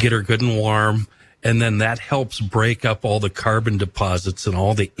 Get her good and warm. And then that helps break up all the carbon deposits and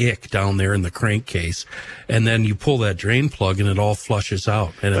all the ick down there in the crankcase. And then you pull that drain plug and it all flushes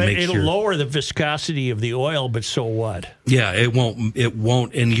out. And it'll lower the viscosity of the oil, but so what? Yeah, it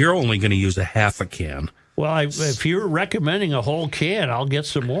won't. And you're only going to use a half a can. Well, if you're recommending a whole can, I'll get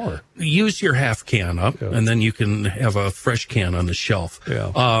some more. Use your half can up, and then you can have a fresh can on the shelf.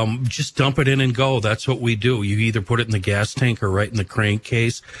 Yeah. Just dump it in and go. That's what we do. You either put it in the gas tank or right in the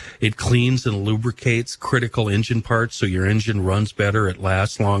crankcase. It cleans and lubricates critical engine parts, so your engine runs better, it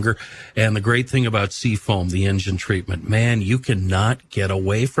lasts longer. And the great thing about Seafoam, the engine treatment, man, you cannot get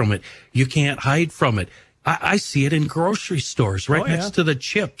away from it. You can't hide from it. I see it in grocery stores right next to the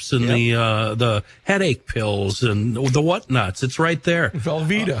chips and the headache pills and the whatnots. It's right there.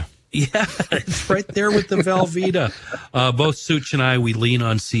 Velveeta. Yeah, it's right there with the Velveeta. Both Such and I, we lean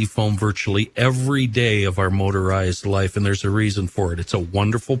on Seafoam virtually every day of our motorized life, and there's a reason for it. It's a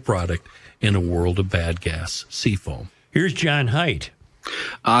wonderful product in a world of bad gas. Seafoam. Here's John Haidt.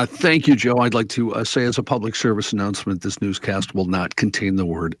 Thank you, Joe. I'd like to say as a public service announcement, this newscast will not contain the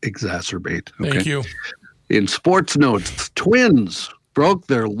word exacerbate. Okay? Thank you. In sports notes, Twins broke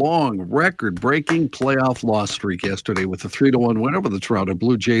their long record-breaking playoff loss streak yesterday with a 3-1 win over the Toronto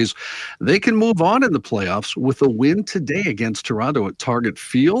Blue Jays. They can move on in the playoffs with a win today against Toronto at Target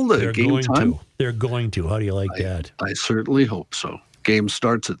Field. They're going to. How do you like that? I certainly hope so. Game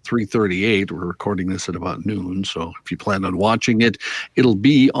starts at 3:38. We're recording this at about noon, so if you plan on watching it, it'll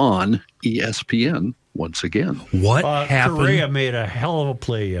be on ESPN once again. What happened? Correa made a hell of a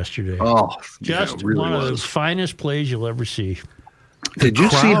play yesterday. Oh, just really one of the finest plays you'll ever see. Did you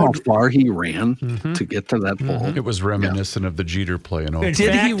see how far he ran to get to that ball? It was reminiscent of the Jeter play in In Oakland.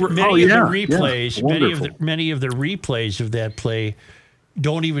 fact, many of the replays, wonderful. many of the replays of that play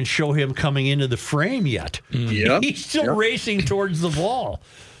don't even show him coming into the frame yet. Yep. He's still racing towards the ball.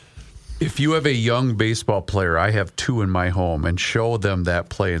 If you have a young baseball player, I have 2 in my home, and show them that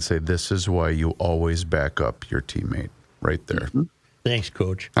play and say, this is why you always back up your teammate right there. Thanks,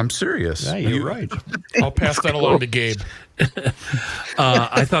 Coach. I'm serious. Yeah, you're right. I'll pass that along to Gabe.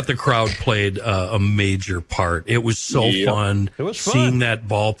 I thought the crowd played a major part. It was so fun, It was fun. seeing that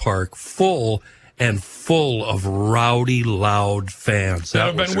ballpark full of rowdy, loud fans. That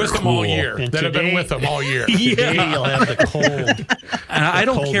have been with them all year. And That have been with them all year. Today you'll have the cold. And I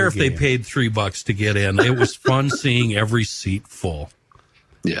don't colder care if they game. paid $3 to get in. It was fun seeing every seat full.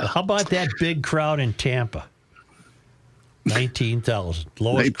 Yeah. How about that big crowd in Tampa? 19,000.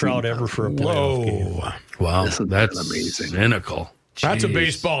 Lowest crowd ever for a playoff game. Whoa. Wow, Isn't that's that amazing? cynical. That's a Jeez.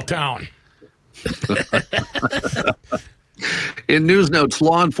 baseball town. In news notes,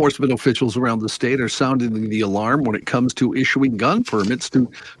 law enforcement officials around the state are sounding the alarm when it comes to issuing gun permits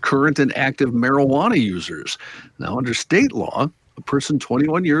to current and active marijuana users. Now, under state law, a person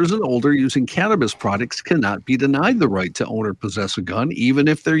 21 years and older using cannabis products cannot be denied the right to own or possess a gun, even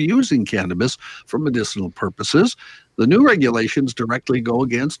if they're using cannabis for medicinal purposes. The new regulations directly go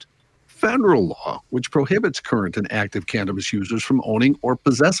against federal law, which prohibits current and active cannabis users from owning or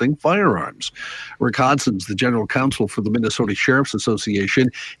possessing firearms. Rick Hodson's the general counsel for the Minnesota Sheriff's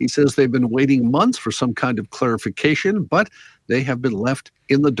Association. He says they've been waiting months for some kind of clarification, but they have been left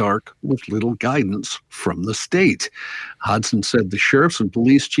in the dark with little guidance from the state. Hodson said the sheriffs and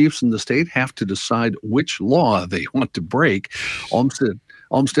police chiefs in the state have to decide which law they want to break.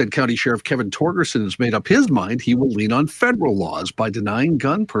 Olmsted County Sheriff Kevin Torgerson has made up his mind he will lean on federal laws by denying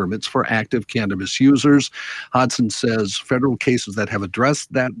gun permits for active cannabis users. Hodson says federal cases that have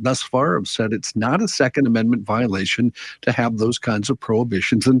addressed that thus far have said it's not a Second Amendment violation to have those kinds of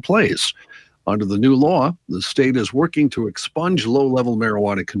prohibitions in place. Under the new law, the state is working to expunge low-level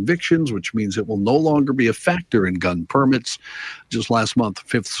marijuana convictions, which means it will no longer be a factor in gun permits. Just last month,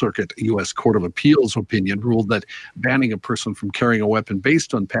 Fifth Circuit U.S. Court of Appeals opinion ruled that banning a person from carrying a weapon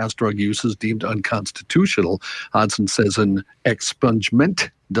based on past drug use is deemed unconstitutional. Hodson says an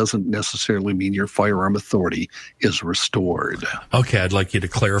expungement doesn't necessarily mean your firearm authority is restored. Okay, I'd like you to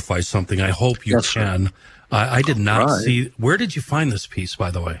clarify something. I hope you Yes, can. I did not Right. see. Where did you find this piece,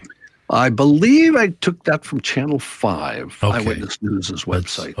 by the way? I believe I took that from Channel 5, Okay. Eyewitness News'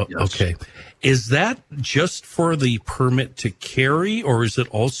 website. Yes. Okay. Is that just for the permit to carry, or is it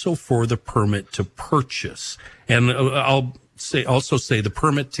also for the permit to purchase? And I'll also say the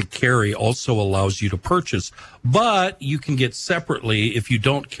permit to carry also allows you to purchase, but you can get separately if you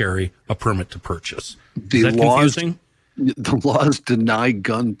don't carry a permit to purchase. Is that confusing? The laws deny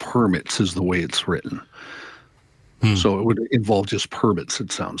gun permits is the way it's written. So it would involve just permits,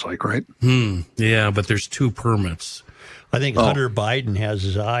 it sounds like, right? Yeah, but there's 2 permits. I think Hunter Biden has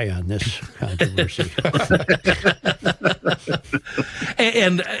his eye on this controversy.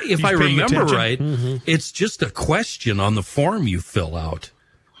 And if I paying remember attention. right, it's just a question on the form you fill out.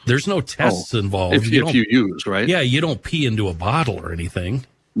 There's no tests involved. If you use, right? Yeah, you don't pee into a bottle or anything.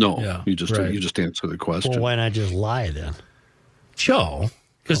 No, Yeah, you just right. you just answer the question. Well, why not just lie then? Joe,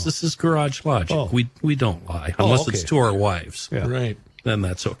 because this is garage logic. Oh. We don't lie Oh, unless okay. it's to our wives. Yeah. Right. Then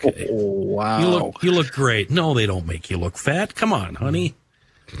that's okay. Oh, wow. You look great. No, they don't make you look fat. Come on, honey.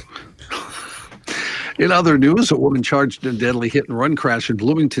 In other news, a woman charged in a deadly hit-and-run crash in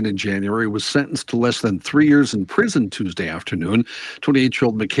Bloomington in January was sentenced to less than 3 years in prison Tuesday afternoon.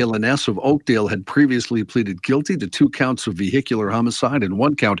 28-year-old Michaela Ness of Oakdale had previously pleaded guilty to 2 counts of vehicular homicide and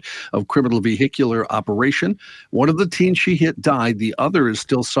 1 count of criminal vehicular operation. One of the teens she hit died. The other is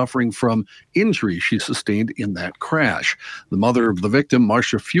still suffering from injuries she sustained in that crash. The mother of the victim,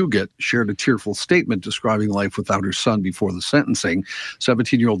 Marcia Fugit, shared a tearful statement describing life without her son before the sentencing.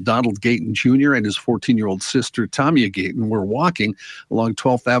 17-year-old Donald Gayton Jr. and his 14-year-old sister, Tamia Gayton, were walking along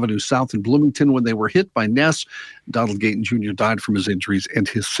 12th Avenue South in Bloomington when they were hit by Ness. Donald Gayton Jr. died from his injuries, and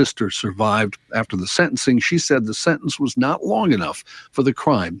his sister survived. After the sentencing, she said the sentence was not long enough for the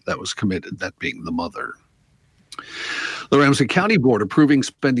crime that was committed, that being the mother. The Ramsey County Board approving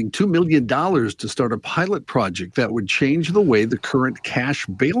spending $2 million to start a pilot project that would change the way the current cash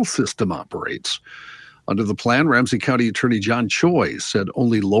bail system operates. Under the plan, Ramsey County Attorney John Choi said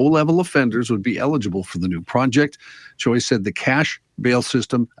only low-level offenders would be eligible for the new project. Choi said the cash bail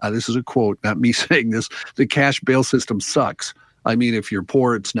system, this is a quote, not me saying this, the cash bail system sucks. I mean, if you're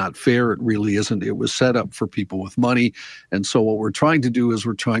poor, it's not fair. It really isn't. It was set up for people with money. And so what we're trying to do is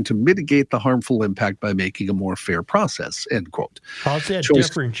we're trying to mitigate the harmful impact by making a more fair process, end quote. How's that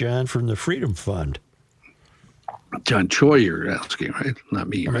different, John, from the Freedom Fund? John Choi, you're asking, right? Not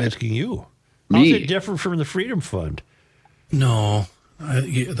me, I'm right? asking you. Me. How's it different from the Freedom Fund? No,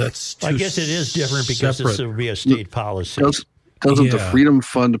 that's too I guess it is different because this would be a state policy. Doesn't the Freedom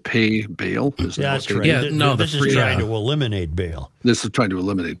Fund pay bail? That's right. Yeah, this is trying to eliminate bail. This is trying to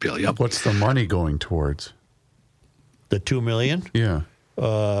eliminate bail, yep. What's the money going towards? The $2 million? Yeah.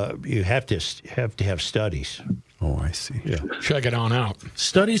 You have to have studies. Oh, I see. Yeah. Check it on out.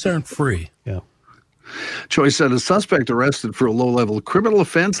 Studies aren't free. Yeah. Choi said a suspect arrested for a low-level criminal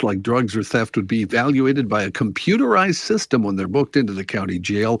offense like drugs or theft would be evaluated by a computerized system when they're booked into the county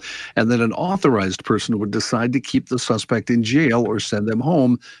jail, and then an authorized person would decide to keep the suspect in jail or send them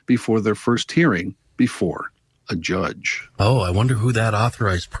home before their first hearing before a judge. Oh, I wonder who that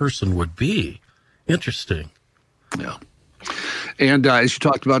authorized person would be. Interesting. Yeah. And as you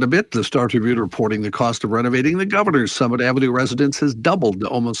talked about a bit, the Star Tribune reporting the cost of renovating the Governor's Summit Avenue residence has doubled to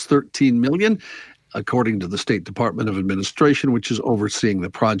almost $13 million. According to the State Department of Administration, which is overseeing the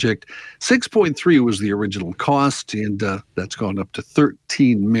project. 6.3 was the original cost, and that's gone up to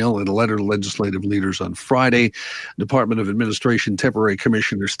 $13 million in a letter to legislative leaders on Friday. Department of Administration Temporary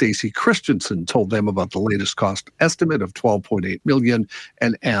Commissioner Stacy Christensen told them about the latest cost estimate of $12.8 million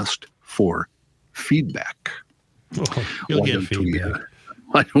and asked for feedback. You'll get feedback.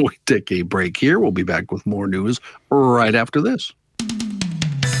 Why don't we take a break here? We'll be back with more news right after this.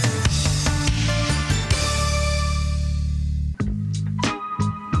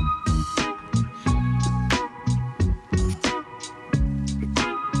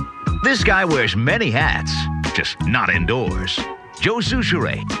 This guy wears many hats, just not indoors. Joe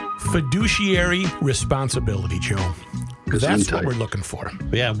Souchere. Fiduciary responsibility, Joe. That's what we're looking for.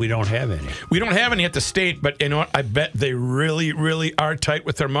 Yeah, we don't have any. We don't have any at the state, but you know what? I bet they really, really are tight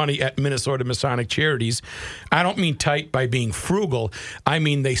with their money at Minnesota Masonic Charities. I don't mean tight by being frugal. I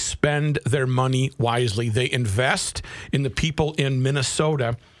mean they spend their money wisely. They invest in the people in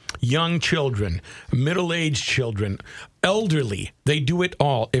Minnesota, young children, middle-aged children, elderly. They do it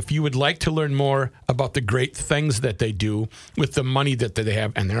all. If you would like to learn more about the great things that they do with the money that they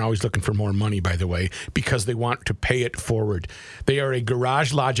have, and they're always looking for more money, by the way, because they want to pay it forward. They are a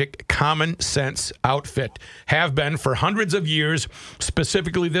Garage Logic common sense outfit, have been for hundreds of years,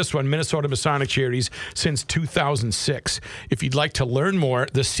 specifically this one, Minnesota Masonic Charities, since 2006. If you'd like to learn more,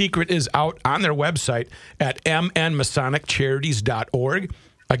 the secret is out on their website at mnmasoniccharities.org.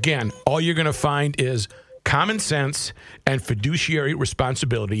 Again, all you're going to find is common sense and fiduciary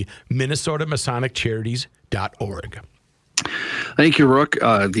responsibility, minnesotamasonic.charities.org. Thank you, Rook.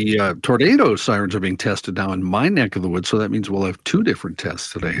 The tornado sirens are being tested now in my neck of the woods, so that means we'll have two different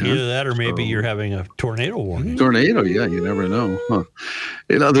tests today. Huh? Either that or maybe you're having a tornado warning. Tornado, yeah, you never know. Huh.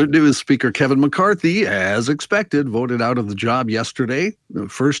 In other news, Speaker Kevin McCarthy, as expected, voted out of the job yesterday,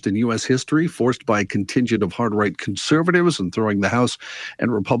 first in U.S. history, forced by a contingent of hard-right conservatives and throwing the House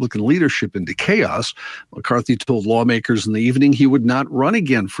and Republican leadership into chaos. McCarthy told lawmakers in the evening he would not run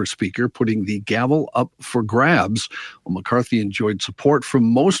again for Speaker, putting the gavel up for grabs. Well, McCarthy enjoyed support from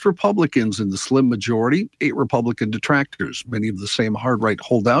most Republicans in the slim majority, 8 Republican detractors. Many of the same hard-right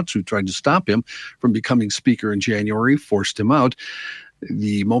holdouts who tried to stop him from becoming Speaker in January forced him out.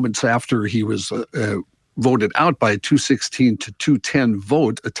 The moments after he was voted out by a 216 to 210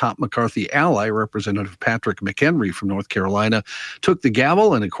 vote, a top McCarthy ally, Representative Patrick McHenry from North Carolina, took the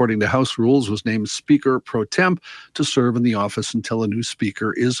gavel and, according to House rules, was named Speaker pro temp to serve in the office until a new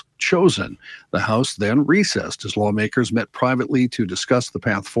Speaker is chosen. The House then recessed as lawmakers met privately to discuss the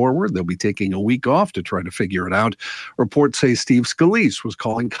path forward. They'll be taking a week off to try to figure it out. Reports say Steve Scalise was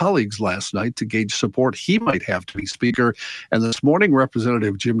calling colleagues last night to gauge support he might have to be Speaker. And this morning,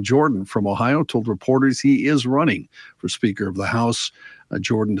 Representative Jim Jordan from Ohio told reporters he is running for Speaker of the House.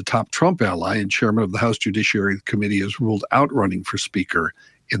 Jordan, the top Trump ally and chairman of the House Judiciary Committee, has ruled out running for Speaker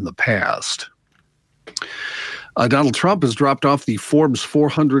in the past. Donald Trump has dropped off the Forbes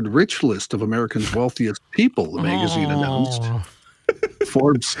 400 rich list of America's wealthiest people, the magazine announced.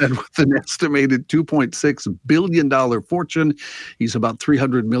 Forbes said with an estimated $2.6 billion fortune, he's about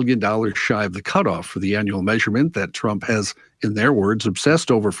 $300 million shy of the cutoff for the annual measurement that Trump has, in their words, obsessed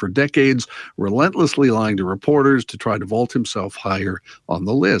over for decades, relentlessly lying to reporters to try to vault himself higher on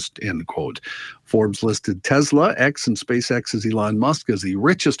the list, end quote. Forbes listed Tesla, X, and SpaceX's Elon Musk as the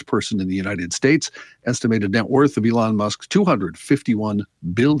richest person in the United States. Estimated net worth of Elon Musk's $251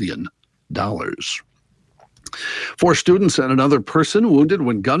 billion. 4 students and another person wounded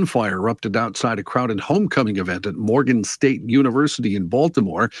when gunfire erupted outside a crowded homecoming event at Morgan State University in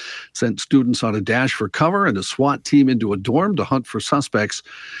Baltimore. Sent students on a dash for cover and a SWAT team into a dorm to hunt for suspects.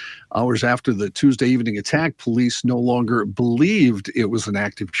 Hours after the Tuesday evening attack, police no longer believed it was an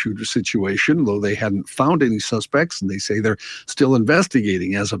active shooter situation, though they hadn't found any suspects, and they say they're still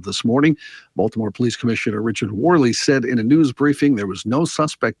investigating as of this morning. Baltimore Police Commissioner Richard Worley said in a news briefing there was no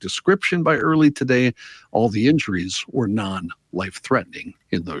suspect description by early today. All the injuries were non-life-threatening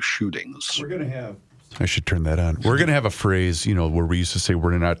in those shootings. We're going to have... I should turn that on. We're going to have a phrase, where we used to say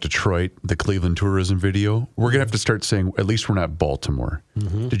we're not Detroit, the Cleveland tourism video. We're going to have to start saying, at least we're not Baltimore.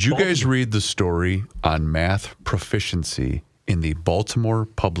 Mm-hmm. Did you guys read the story on math proficiency in the Baltimore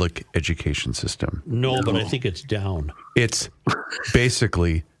public education system? No, but I think it's down. It's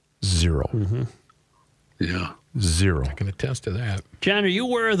basically 0. Mm-hmm. Yeah. 0. I can attest to that. John, are you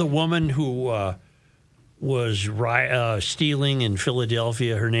aware of the woman who was stealing in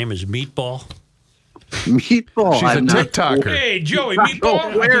Philadelphia? Her name is Meatball. Meatball. She's a TikToker. Hey, Joey,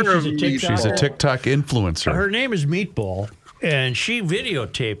 Meatball. She's a TikTok influencer. Her name is Meatball, and she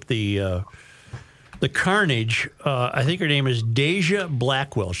videotaped the carnage. I think her name is Deja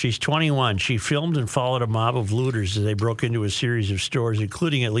Blackwell. She's 21. She filmed and followed a mob of looters as they broke into a series of stores,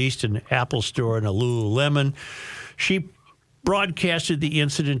 including at least an Apple store and a Lululemon. She broadcasted the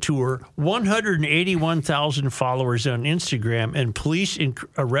incident to her 181,000 followers on Instagram, and police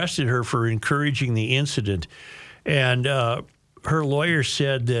arrested her for encouraging the incident. And her lawyer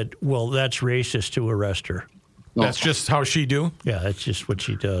said that, well, that's racist to arrest her. That's just how she do? Yeah, that's just what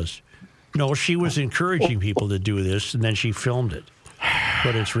she does. No, she was encouraging people to do this, and then she filmed it.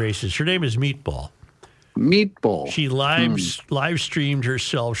 But it's racist. Her name is Meatball. Meatball. She live streamed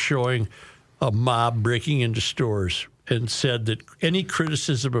herself showing a mob breaking into stores, and said that any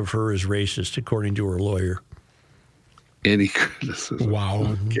criticism of her is racist, according to her lawyer. Any criticism.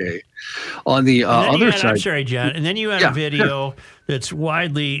 Wow. Okay. On the other side. I'm sorry, John. And then you had a video that's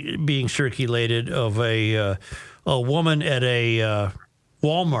widely being circulated of a woman at a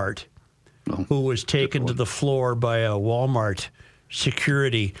Walmart who was taken to the floor by a Walmart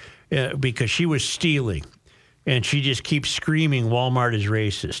security because she was stealing. And she just keeps screaming, Walmart is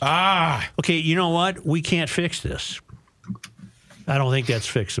racist. Okay, you know what? We can't fix this. I don't think that's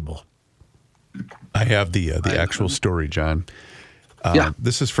fixable. I have the actual story, John.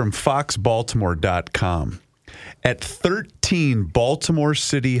 This is from foxbaltimore.com. At 13 Baltimore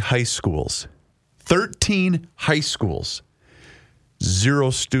City high schools, 13 high schools, 0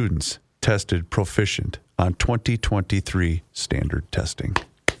 students tested proficient on 2023 standard testing.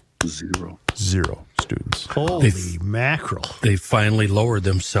 0 students. Holy mackerel. They finally lowered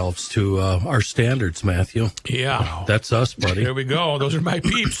themselves to our standards, Matthew. Yeah. Wow. That's us, buddy. There we go. Those are my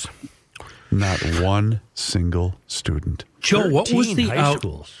peeps. Not one single student. Joe, what was the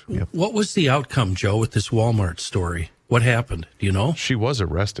What was the outcome, Joe, with this Walmart story? What happened? Do you know? She was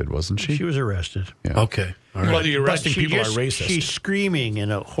arrested, wasn't she? She was arrested. Yeah. Okay. All right. Well, the arresting people are racist. She's screaming in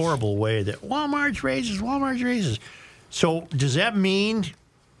a horrible way that Walmart's racist, Walmart's racist. So does that mean...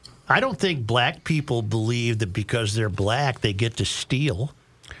 I don't think black people believe that because they're black, they get to steal.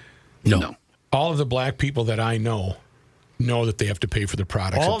 No. All of the black people that I know that they have to pay for the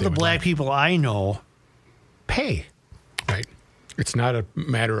products. All of the black people I know pay. Right. It's not a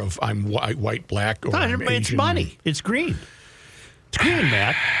matter of I'm white, black, or I'm it's Asian. money. It's green. It's green,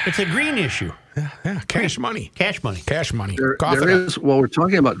 Matt. It's a green issue. Yeah. Cash money. Cash money. Cash money. There is, well, we're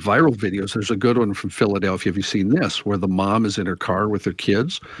talking about viral videos. There's a good one from Philadelphia. Have you seen this? Where the mom is in her car with her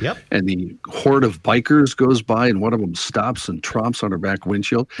kids. Yep. And the horde of bikers goes by, and one of them stops and tromps on her back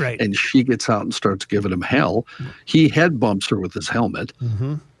windshield. Right. And she gets out and starts giving him hell. He head bumps her with his helmet.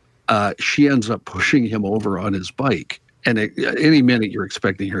 Mm-hmm. She ends up pushing him over on his bike. And at any minute, you're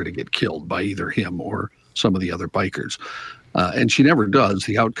expecting her to get killed by either him or some of the other bikers. And she never does.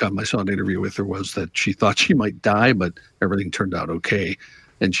 The outcome, I saw an interview with her, was that she thought she might die, but everything turned out okay.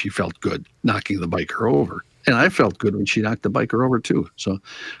 And she felt good knocking the biker over. And I felt good when she knocked the biker over, too. So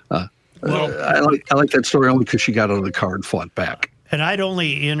I like that story only because she got out of the car and fought back. And I'd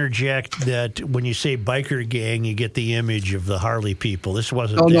only interject that when you say biker gang, you get the image of the Harley people. This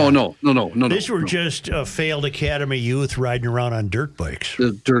wasn't. No. These were just failed academy youth riding around on dirt bikes.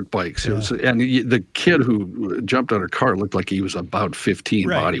 The dirt bikes. Yeah. And the kid who jumped out of her car looked like he was about 15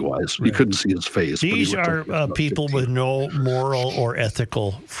 body-wise. You couldn't see his face. These are people 15. With no moral or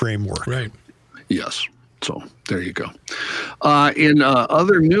ethical framework. Right. Yes. So there you go. In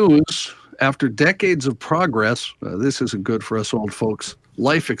other news, after decades of progress, this isn't good for us old folks.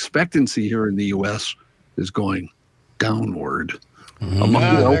 Life expectancy here in the U.S. is going downward.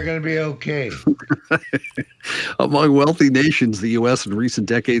 They're going to be okay. Among wealthy nations, the U.S. in recent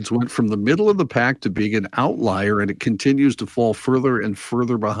decades went from the middle of the pack to being an outlier, and it continues to fall further and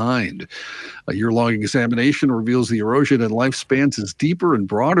further behind. A year-long examination reveals the erosion in lifespans is deeper and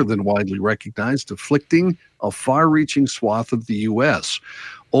broader than widely recognized, afflicting a far-reaching swath of the U.S.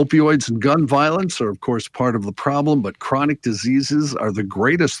 Opioids and gun violence are, of course, part of the problem, but chronic diseases are the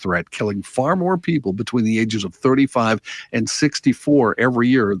greatest threat, killing far more people between the ages of 35 and 64 every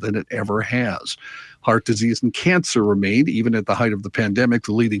year than it ever has. Heart disease and cancer remain, even at the height of the pandemic,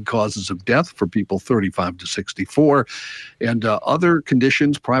 the leading causes of death for people 35 to 64. And other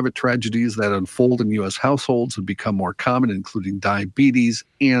conditions, private tragedies that unfold in U.S. households have become more common, including diabetes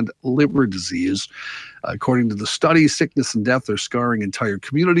and liver disease. According to the study, sickness and death are scarring entire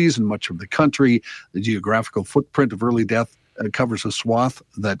communities in much of the country. The geographical footprint of early death covers a swath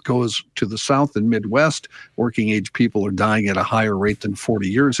that goes to the South and Midwest. Working-age people are dying at a higher rate than 40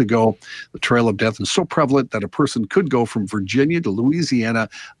 years ago. The trail of death is so prevalent that a person could go from Virginia to Louisiana,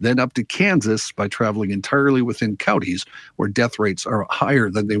 then up to Kansas by traveling entirely within counties where death rates are higher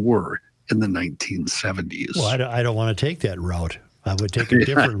than they were in the 1970s. Well, I don't want to take that route. I would take a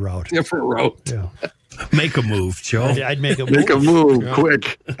different route. Different route. Yeah. Make a move, Joe. I'd make a move. Make a move,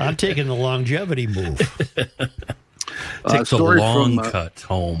 quick. I'm taking the longevity move. Take the long cut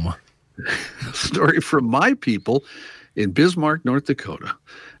home. Story from my people in Bismarck, North Dakota.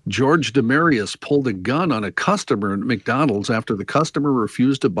 George Demarius pulled a gun on a customer at McDonald's after the customer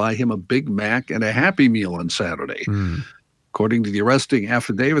refused to buy him a Big Mac and a Happy Meal on Saturday. According to the arresting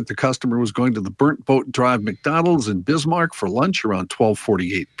affidavit, the customer was going to the Burnt Boat Drive McDonald's in Bismarck for lunch around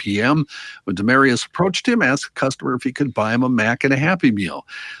 12:48 p.m. When Demarius approached him, asked the customer if he could buy him a Mac and a Happy Meal.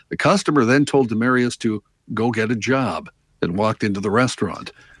 The customer then told Demarius to go get a job and walked into the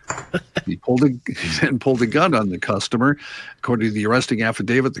restaurant. He then pulled a gun on the customer. According to the arresting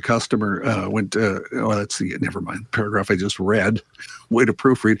affidavit, the customer never mind, the paragraph I just read. Way to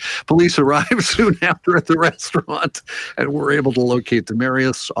proofread. Police arrived soon after at the restaurant and were able to locate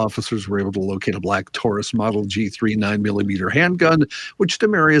Demarius. Officers were able to locate a black Taurus Model G3 9mm handgun, which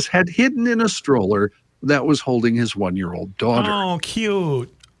Demarius had hidden in a stroller that was holding his 1-year-old daughter. Oh,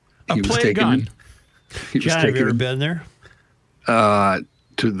 cute. A play gun. John, have you ever been there?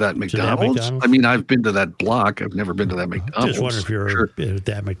 To that McDonald's? I mean, I've been to that block. I've never been to that McDonald's. Just wonder if you're at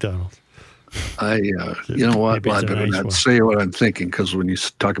that McDonald's. You know what? Well, I better not say what I'm thinking, because when you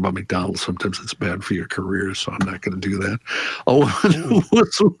talk about McDonald's, sometimes it's bad for your career, so I'm not going to do that. A woman who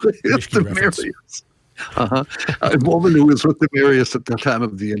was with Demarius. A woman who was with Demarius at the time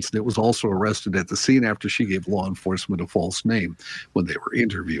of the incident was also arrested at the scene after she gave law enforcement a false name when they were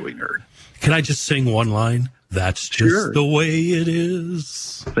interviewing her. Can I just sing one line? That's just the way it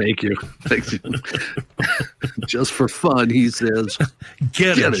is. Thank you. Thank you. Just for fun, he says,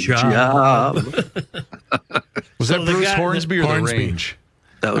 get a job. Was that Bruce Hornsby or the Range?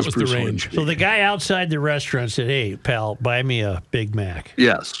 That was Bruce Hornsby. So the guy outside the restaurant said, "Hey, pal, buy me a Big Mac."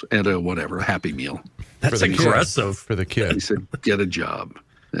 Yes, and a whatever, Happy Meal. That's aggressive for the kid. He said, "Get a job,"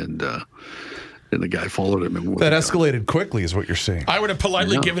 and the guy followed him. And that escalated quickly, is what you're saying. I would have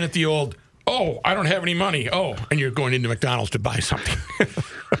politely given it the old, "Oh, I don't have any money." Oh, and you're going into McDonald's to buy something.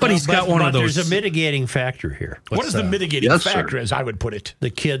 But he's got one of those. There's a mitigating factor here. What is the mitigating factor, as I would put it? The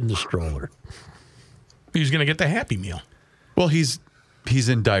kid in the stroller. He's going to get the Happy Meal. Well, he's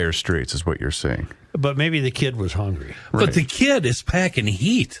in dire straits, is what you're saying. But maybe the kid was hungry. Right. But the kid is packing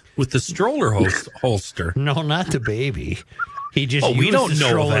heat with the stroller holster. No, not the baby. He just we used don't the know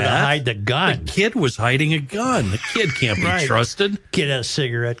stroller that. to hide the gun. The kid was hiding a gun. The kid can't be trusted. Get a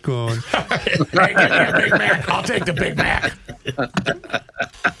cigarette going. Big Mac. I'll take the Big Mac.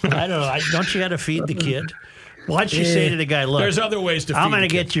 I don't know. Don't you got to feed the kid? Why don't you say to the guy, "Look, there's other ways to feed I'm going to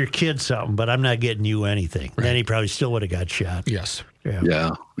get your kid something, but I'm not getting you anything." Right. Then he probably still would have got shot. Yes. Yeah,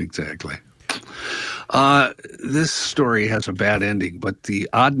 exactly. This story has a bad ending, but the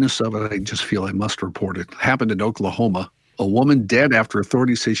oddness of it, I just feel I must report it. Happened in Oklahoma. A woman dead after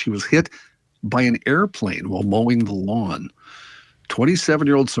authorities say she was hit by an airplane while mowing the lawn.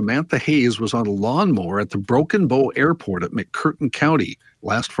 27-year-old Samantha Hayes was on a lawnmower at the Broken Bow Airport at McCurtain County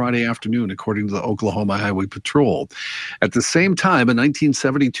last Friday afternoon, according to the Oklahoma Highway Patrol. At the same time, a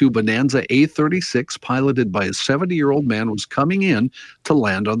 1972 Bonanza A-36 piloted by a 70-year-old man was coming in to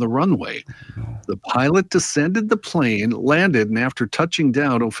land on the runway. The pilot descended the plane, landed, and after touching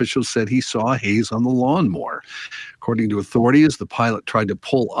down, officials said he saw Hayes on the lawnmower. According to authorities, the pilot tried to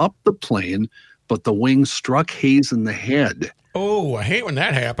pull up the plane, but the wing struck Hayes in the head. Oh, I hate when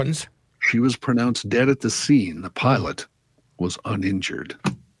that happens. She was pronounced dead at the scene. The pilot was uninjured.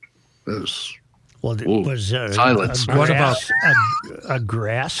 Well, Ooh, was silence. What about a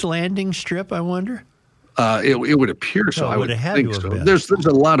grass landing strip, I wonder? It would appear so. Oh, I would would have had think to have so. been. There's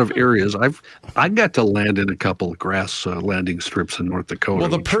a lot of areas. I got to land in a couple of grass landing strips in North Dakota. Well,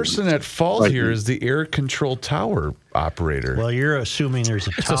 the which person was at fault frightening. here is the air control tower operator. Well, you're assuming there's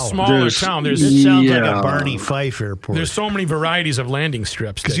a It's tower. a smaller town. This There's sounds like Yeah. a Barney Fife airport. there's so many varieties of landing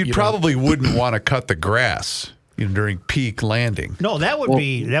strips. Because that, you probably wouldn't want to cut the grass during peak landing. no, that would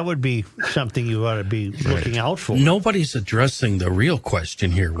be something you ought to be looking out for. Nobody's addressing the real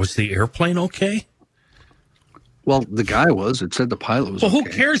question here. Was the airplane okay? Well, the guy was. It said the pilot was Well, who okay.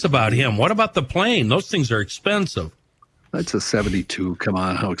 cares about him? What about the plane? Those things are expensive. That's a 72. Come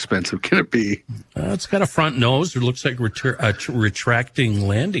on, how expensive can it be? It's got a front nose. It looks like retracting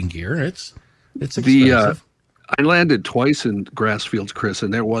landing gear. It's expensive. The I landed twice in grass fields, Chris,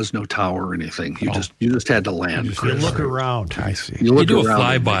 and there was no tower or anything. You just had to land. You look around. I see. You you look do a around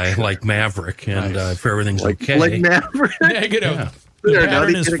and flyby like Maverick, and if everything's like okay. Maverick. negative. The There, now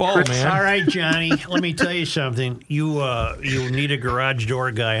pattern they is get a fall, Chris- man. All right, Johnny, let me tell you something. You need a garage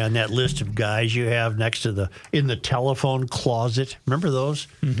door guy on that list of guys you have next to in the telephone closet. Remember those?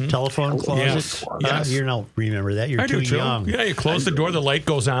 Telephone closets? Yes. You don't remember that. You're I too do too. young. Yeah, you close the door, the light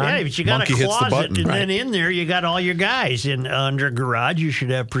goes on. Yeah, but you got Monkey a hits the closet, button. and Right. then in there you got all your guys. And under garage, you should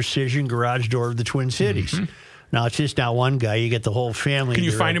have Precision Garage Door of the Twin Cities. Now, it's just not one guy. You get the whole family. Can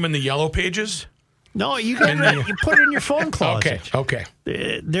you find them in the yellow pages? No, you put it in your phone closet. Okay.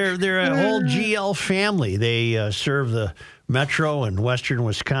 They're a whole GL family. They serve the Metro and Western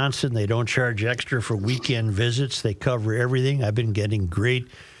Wisconsin. They don't charge extra for weekend visits. They cover everything. I've been getting great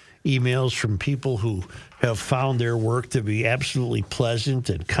emails from people who have found their work to be absolutely pleasant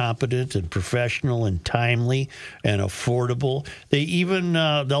and competent and professional and timely and affordable. They even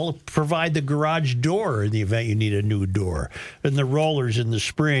they'll provide the garage door in the event you need a new door, and the rollers and the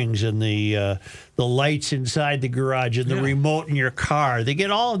springs and the lights inside the garage and the remote in your car. They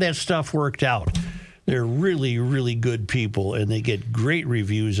get all of that stuff worked out. They're really, really good people, and they get great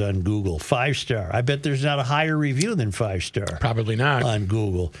reviews on Google. 5-star. I bet there's not a higher review than 5-star. Probably not. On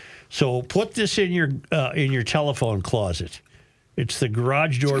Google. So put this in your telephone closet. It's the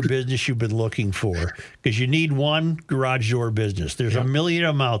garage door business you've been looking for, because you need one garage door business. There's a million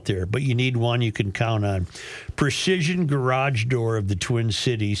of them out there, but you need one you can count on. Precision Garage Door of the Twin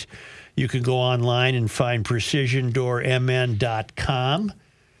Cities. You can go online and find precisiondoormn.com.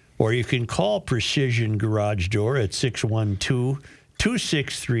 Or you can call Precision Garage Door at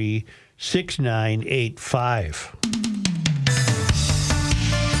 612-263-6985.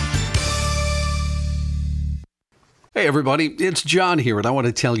 Hey everybody, it's John here, and I want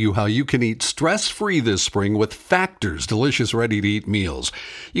to tell you how you can eat stress-free this spring with Factor's delicious ready-to-eat meals.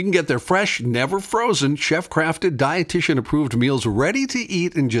 You can get their fresh, never frozen, chef-crafted, dietitian-approved meals ready to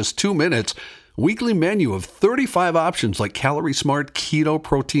eat in just 2 minutes. Weekly menu of 35 options like Calorie Smart, Keto,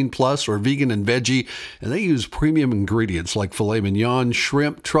 Protein Plus, or Vegan and Veggie, and they use premium ingredients like filet mignon,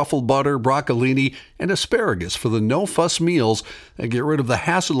 shrimp, truffle butter, broccolini, and asparagus for the no-fuss meals that get rid of the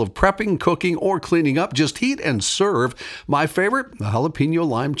hassle of prepping, cooking, or cleaning up. Just heat and serve. My favorite, the jalapeno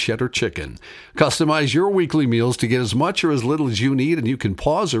lime cheddar chicken. Customize your weekly meals to get as much or as little as you need, and you can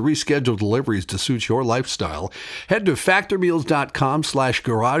pause or reschedule deliveries to suit your lifestyle. Head to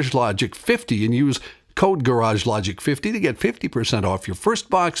factormeals.com/GarageLogic50 and use code GarageLogic50 to get 50% off your first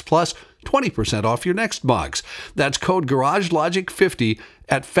box plus 20% off your next box. That's code GarageLogic50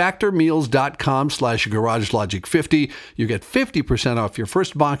 at factormeals.com/GarageLogic50. You get 50% off your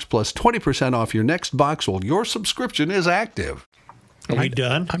first box plus 20% off your next box while your subscription is active. Are we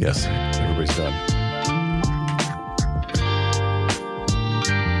done? Yes, everybody's done.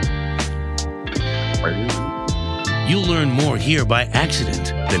 You'll learn more here by accident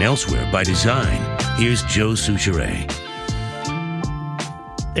than elsewhere by design. Here's Joe Souchere.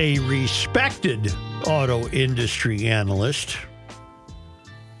 A respected auto industry analyst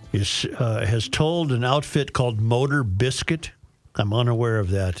has told an outfit called Motor Biscuit. I'm unaware of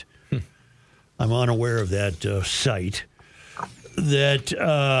that. I'm unaware of that site. That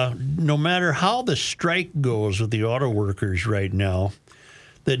no matter how the strike goes with the auto workers right now,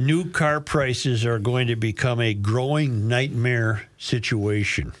 that new car prices are going to become a growing nightmare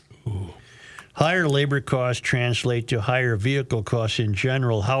situation. Ooh. Higher labor costs translate to higher vehicle costs in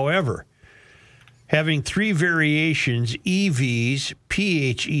general. However, having three variations, EVs,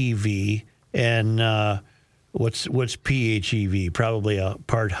 PHEV, and what's PHEV? Probably a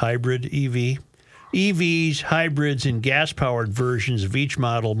part hybrid EV. EVs, hybrids, and gas-powered versions of each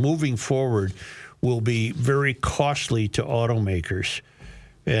model moving forward will be very costly to automakers.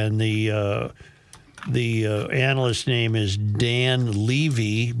 And the The analyst name is Dan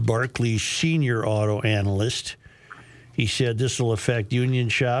Levy, Barclays Senior Auto Analyst. He said this will affect union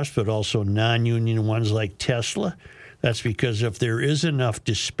shops, but also non-union ones like Tesla. That's because if there is enough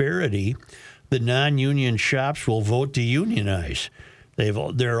disparity, the non-union shops will vote to unionize.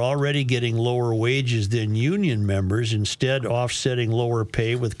 They're already getting lower wages than union members, instead offsetting lower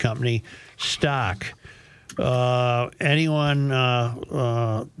pay with company stock. Anyone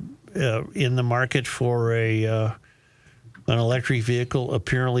in the market for an electric vehicle,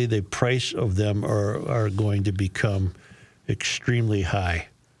 apparently the price of them are going to become extremely high.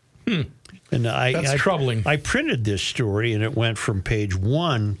 And That's troubling. I printed this story, and it went from page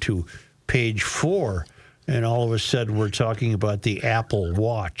 1 to page 4, and all of a sudden we're talking about the Apple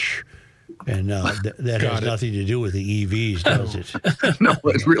Watch. And that has nothing to do with the EVs, does it? No,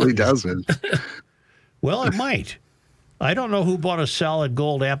 it really doesn't. Well, it might. I don't know who bought a solid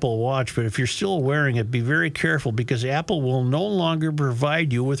gold Apple Watch, but if you're still wearing it, be very careful because Apple will no longer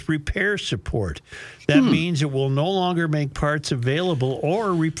provide you with repair support. That means it will no longer make parts available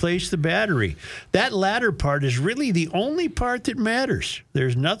or replace the battery. That latter part is really the only part that matters.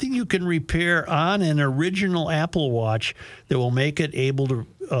 There's nothing you can repair on an original Apple Watch that will make it able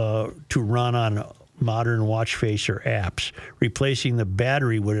to run on modern watch face or apps. Replacing the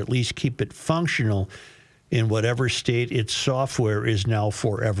battery would at least keep it functional in whatever state its software is now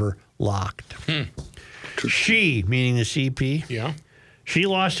forever locked. She, meaning the CP, she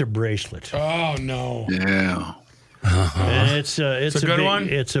lost a bracelet. Oh, no. Yeah. And it's a good one?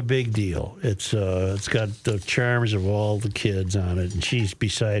 It's a big deal. It's got the charms of all the kids on it, and she's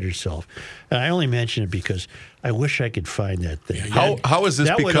beside herself. And I only mention it because I wish I could find that thing. How has this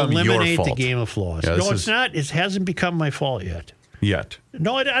become your fault? That would eliminate the game of flaws. Yeah, no, it's not. It hasn't become my fault yet.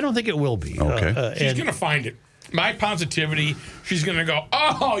 No, I don't think it will be. Okay. She's going to find it. My positivity, she's going to go,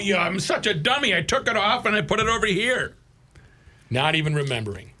 oh, yeah, I'm such a dummy. I took it off and I put it over here. Not even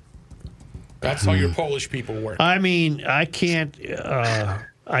remembering. That's how your Polish people work. I mean, I can't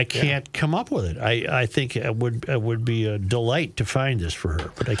come up with it. I think it would be a delight to find this for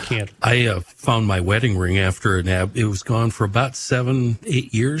her, but I can't. I found my wedding ring after an ab. It was gone for about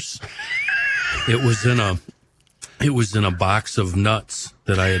 7-8 years. It was in a box of nuts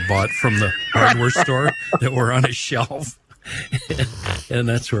that I had bought from the hardware store that were on a shelf. And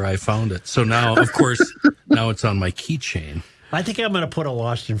that's where I found it. So now, of course, it's on my keychain. I think I'm going to put a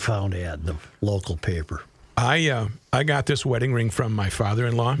lost and found ad in the local paper. I got this wedding ring from my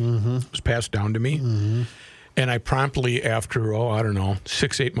father-in-law. It was passed down to me. And I promptly, after,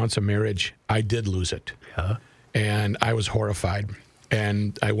 6-8 months of marriage, I did lose it. Yeah. And I was horrified.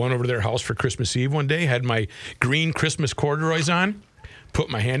 And I went over to their house for Christmas Eve one day, had my green Christmas corduroys on, put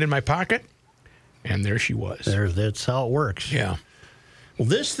my hand in my pocket, and there she was. That's how it works. Yeah. Well,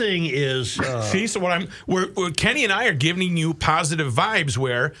 this thing is... See, so Kenny and I are giving you positive vibes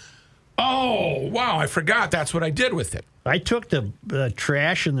where, oh, wow, I forgot that's what I did with it. I took the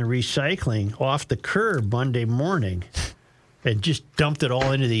trash and the recycling off the curb Monday morning and just dumped it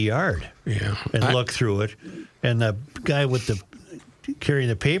all into the yard. Yeah. And looked through it. And the guy carrying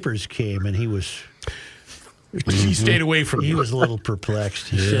the papers came, and he stayed away from me. He was a little perplexed.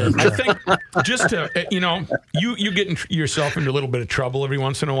 He said, I think just to, you get yourself into a little bit of trouble every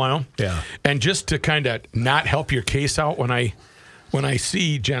once in a while. Yeah. And just to kind of not help your case out, when I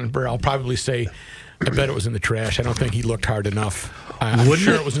see Jennifer, I'll probably say, I bet it was in the trash. I don't think he looked hard enough. I'm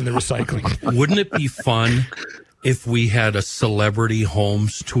sure it was in the recycling. Wouldn't it be fun if we had a celebrity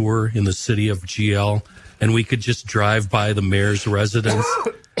homes tour in the city of GL and we could just drive by the mayor's residence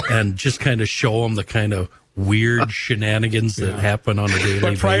and just kind of show them the kind of weird shenanigans that happen on a daily basis?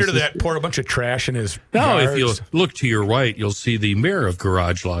 But prior to that, pour a bunch of trash in his Now, yards. if you look to your right, you'll see the mayor of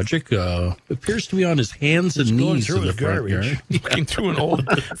Garage Logic appears to be on his hands and knees in the front yard. Looking through an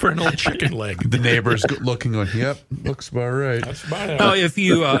old chicken leg. The neighbor's looking on, yep, looks about right. That's about it. Now, if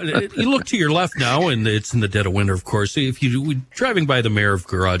you look to your left now, and it's in the dead of winter, of course, if you're driving by the mayor of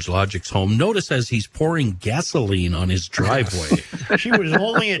Garage Logic's home, notice as he's pouring gasoline on his driveway. She was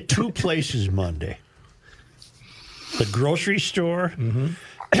only at 2 places Monday. The grocery store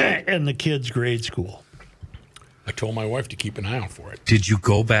and the kids' grade school. I told my wife to keep an eye out for it. Did you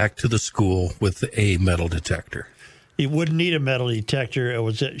go back to the school with a metal detector? You wouldn't need a metal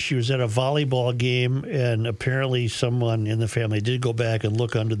detector. She was at a volleyball game, and apparently someone in the family did go back and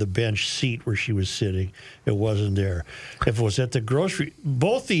look under the bench seat where she was sitting. It wasn't there. If it was at the grocery,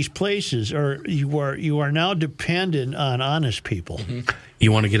 both these places you are now dependent on honest people.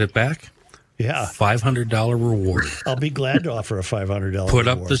 You want to get it back? Yeah. $500 reward. I'll be glad to offer a $500 Put reward.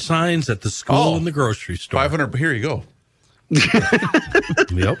 up the signs at the school and the grocery store. $500. Here you go.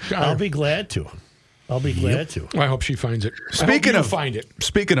 Yep. I'll be glad to. I'll be glad to. I hope she finds it. Speaking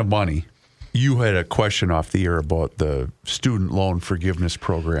of money, you had a question off the air about the student loan forgiveness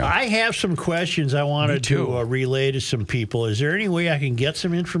program. I have some questions I wanted to relay to some people. Is there any way I can get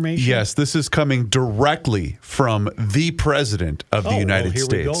some information? Yes, this is coming directly from the President of the United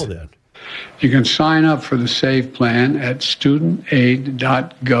States. Here we go then. You can sign up for the SAVE plan at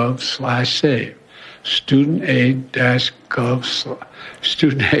studentaid.gov/save.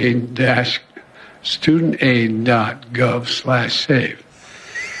 studentaid.gov/save.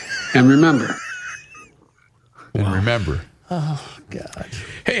 And remember. Oh, God.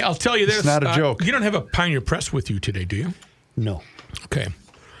 Hey, I'll tell you this. It's not a joke. You don't have a Pioneer Press with you today, do you? No. Okay.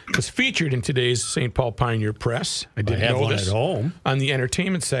 It's featured in today's St. Paul Pioneer Press. I didn't know this. At home. On the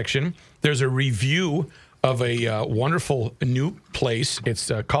entertainment section, there's a review of a wonderful new place.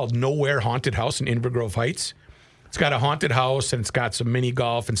 It's called Nowhere Haunted House in Inver Grove Heights. It's got a haunted house, and it's got some mini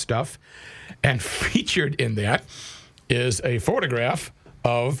golf and stuff. And featured in that is a photograph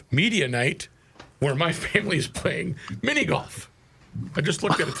of media night where my family is playing mini golf. I just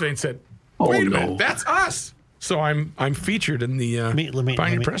looked at it today and said, wait a minute, that's us. So I'm featured in the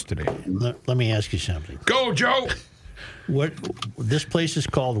Pioneer Press today. Let me ask you something. Go, Joe. What this place is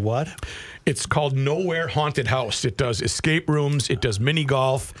called what? It's called Nowhere Haunted House. It does escape rooms. It does mini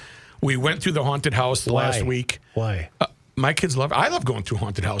golf. We went through the haunted house last week. Why? My kids love it. I love going through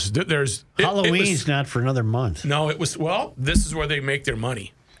haunted houses. Halloween's not for another month. No, this is where they make their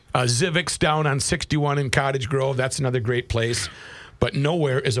money. Zivic's down on 61 in Cottage Grove. That's another great place. But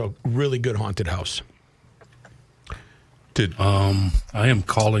Nowhere is a really good haunted house. I am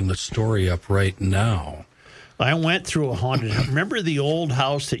calling the story up right now. I went through a haunted house. Remember the old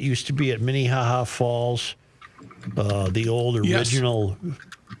house that used to be at Minnehaha Falls? The old original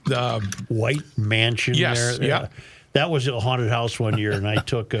white mansion there? Yeah. That was a haunted house one year, and I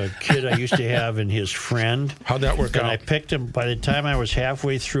took a kid I used to have and his friend. How'd that work out? And I picked him. By the time I was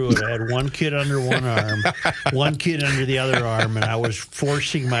halfway through it, I had one kid under one arm, one kid under the other arm, and I was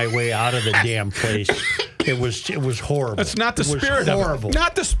forcing my way out of the damn place. It was horrible. That's not the spirit of it.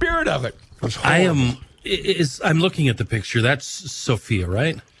 Not the spirit of it. It was horrible. I'm looking at the picture. That's Sophia,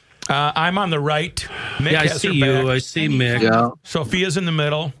 right? I'm on the right. Mick I has see her you. back. I see Mick. Yeah. Sophia's in the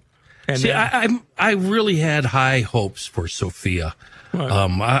middle. And see, I really had high hopes for Sophia.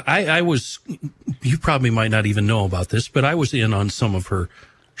 I was, you probably might not even know about this, but I was in on some of her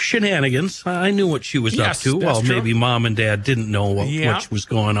shenanigans. I knew what she was up to. Well, maybe mom and dad didn't know what was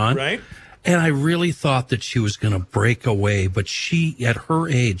going on. Right. And I really thought that she was going to break away. But she, at her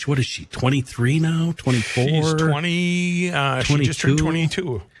age, what is she, 23 now? 24? She's 20. 22? She just turned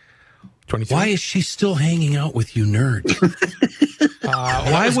 22. 22. Why is she still hanging out with you nerds?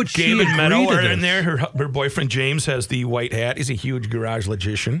 Why would she Gabe and Meadow agree to are this? in there. Her boyfriend James has the white hat. He's a huge garage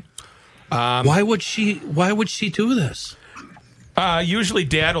logician. Why would she do this? Usually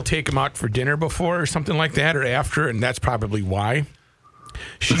Dad will take him out for dinner before or something like that, or after, and that's probably why.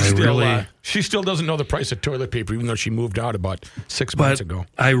 She still doesn't know the price of toilet paper, even though she moved out about 6 months ago.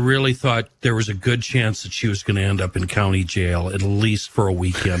 I really thought there was a good chance that she was going to end up in county jail, at least for a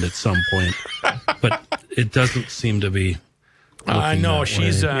weekend at some point. But it doesn't seem to be. No,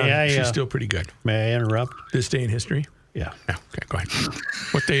 she's still pretty good. May I interrupt? This day in history? Yeah. Okay, go ahead.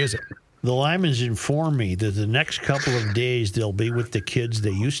 What day is it? The Lymans informed me that the next couple of days they'll be with the kids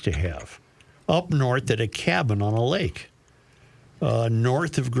they used to have up north at a cabin on a lake.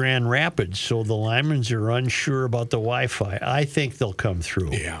 North of Grand Rapids, so the Lymans are unsure about the Wi-Fi. I think they'll come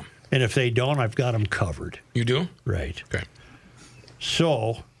through. Yeah. And if they don't, I've got them covered. You do? Right. Okay.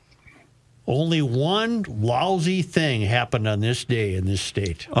 So, only one lousy thing happened on this day in this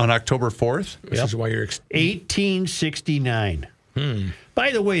state. On October 4th? This is why you're... 1869.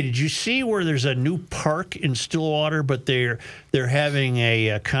 By the way, did you see where there's a new park in Stillwater, but they're having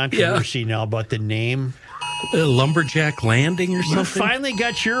a controversy now about the name? Lumberjack Landing or something? You finally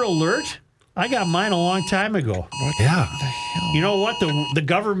got your alert? I got mine a long time ago. Yeah. You know what? The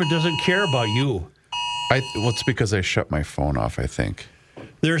government doesn't care about you. It's because I shut my phone off, I think.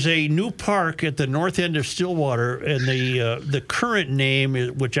 There's a new park at the north end of Stillwater, and the current name,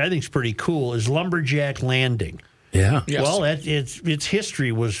 which I think is pretty cool, is Lumberjack Landing. Yeah. Yes. Well, its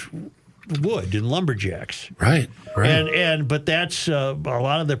history was wood and lumberjacks. Right. But that's a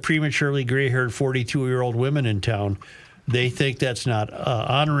lot of the prematurely gray-haired 42-year-old women in town. They think that's not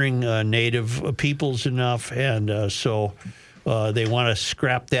honoring native peoples enough, and so they want to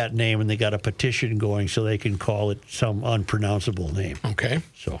scrap that name, and they got a petition going so they can call it some unpronounceable name. Okay.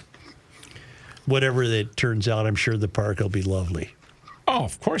 So whatever that turns out, I'm sure the park will be lovely. Oh,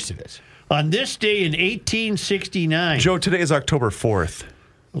 of course it is. On this day in 1869... Joe, today is October 4th.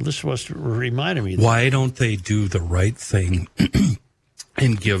 Well, this was reminding me. That. Why don't they do the right thing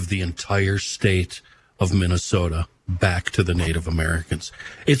and give the entire state of Minnesota back to the Native Americans?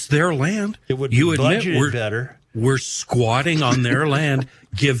 It's their land. It would be budgeted better. We're squatting on their land.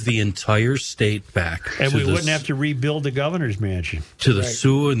 Give the entire state back. And we wouldn't have to rebuild the governor's mansion. To the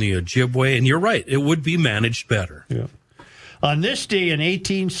Sioux and the Ojibwe. And you're right. It would be managed better. Yeah. On this day in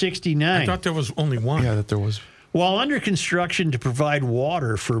 1869. I thought there was only one. Yeah, that there was. While under construction to provide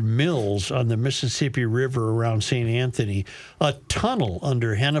water for mills on the Mississippi River around St. Anthony, a tunnel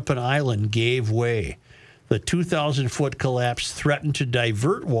under Hennepin Island gave way. The 2,000-foot collapse threatened to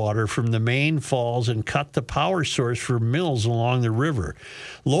divert water from the main falls and cut the power source for mills along the river.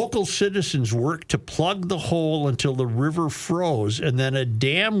 Local citizens worked to plug the hole until the river froze, and then a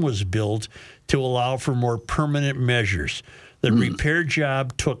dam was built to allow for more permanent measures. The repair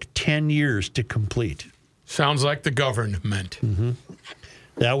job took 10 years to complete. Sounds like the government. Mm-hmm.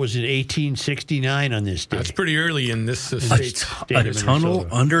 That was in 1869 on this day. That's pretty early in this state. A tunnel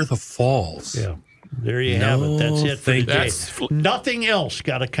under the falls. Yeah. There you have it. That's it for the day. Nothing else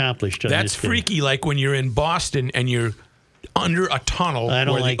got accomplished on That's this day. freaky, like when you're in Boston and you're under a tunnel where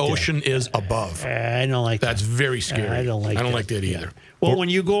the ocean is above. I don't like that. That's very scary. I don't like that either. Yeah. Well, when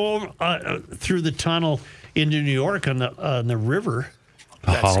you go through the tunnel into New York on the river...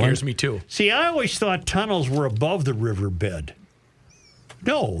 That scares me too. See, I always thought tunnels were above the riverbed.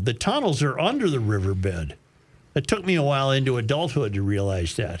 No, the tunnels are under the riverbed. It took me a while into adulthood to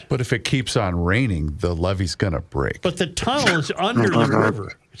realize that. But if it keeps on raining, the levee's going to break. But the tunnel is under the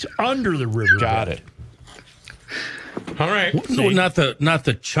river. It's under the river. Got it. All right. No, not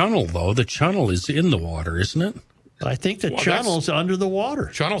the channel, though. The channel is in the water, isn't it? I think the channel's under the water.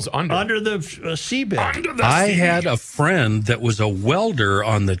 Channel's under. Under the seabed. Under the I had a friend that was a welder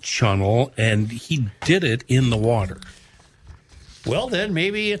on the channel, and he did it in the water. Well, then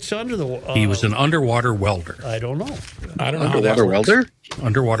maybe it's under the water. He was an underwater welder. I don't know. I don't know. Underwater welder?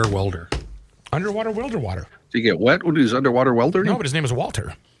 Underwater welder. Underwater welder water. Do you get wet when he's underwater welder? No, but his name is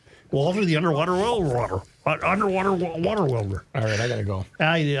Walter. Walter, the underwater welder. Underwater water welder. All right, I got to go.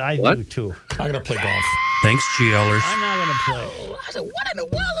 I do, too. I got to play golf. Thanks, GLers. I'm not going to play. I said, what in the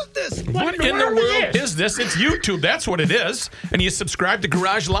world is this? What in the world is this? It's YouTube. That's what it is. And you subscribe to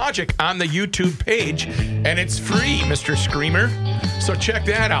Garage Logic on the YouTube page, and it's free, Mr. Screamer. So check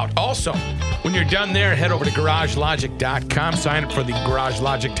that out. Also, when you're done there, head over to GarageLogic.com. Sign up for the Garage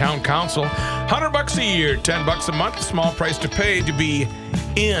Logic Town Council. $100 a year, $10 a month. Small price to pay to be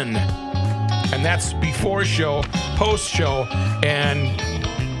in. And that's before show, post show, and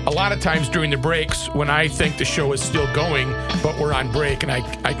a lot of times during the breaks when I think the show is still going, but we're on break and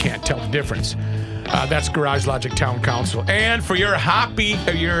I can't tell the difference. That's Garage Logic Town Council. And for your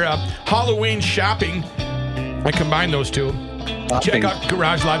Halloween shopping, I combine those two. Check out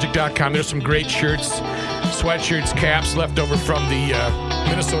GarageLogic.com. There's some great shirts, sweatshirts, caps left over from the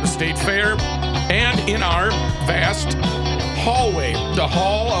Minnesota State Fair. And in our vast hallway, the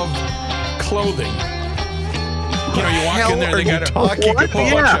Hall of Clothing. You know, you walk in there, they got a bunch of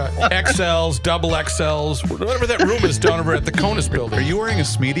XLs, double XLs, whatever that room is down over at the Conus building. Are you wearing a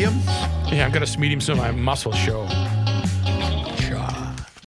medium? Yeah, I've got a medium so my muscles show.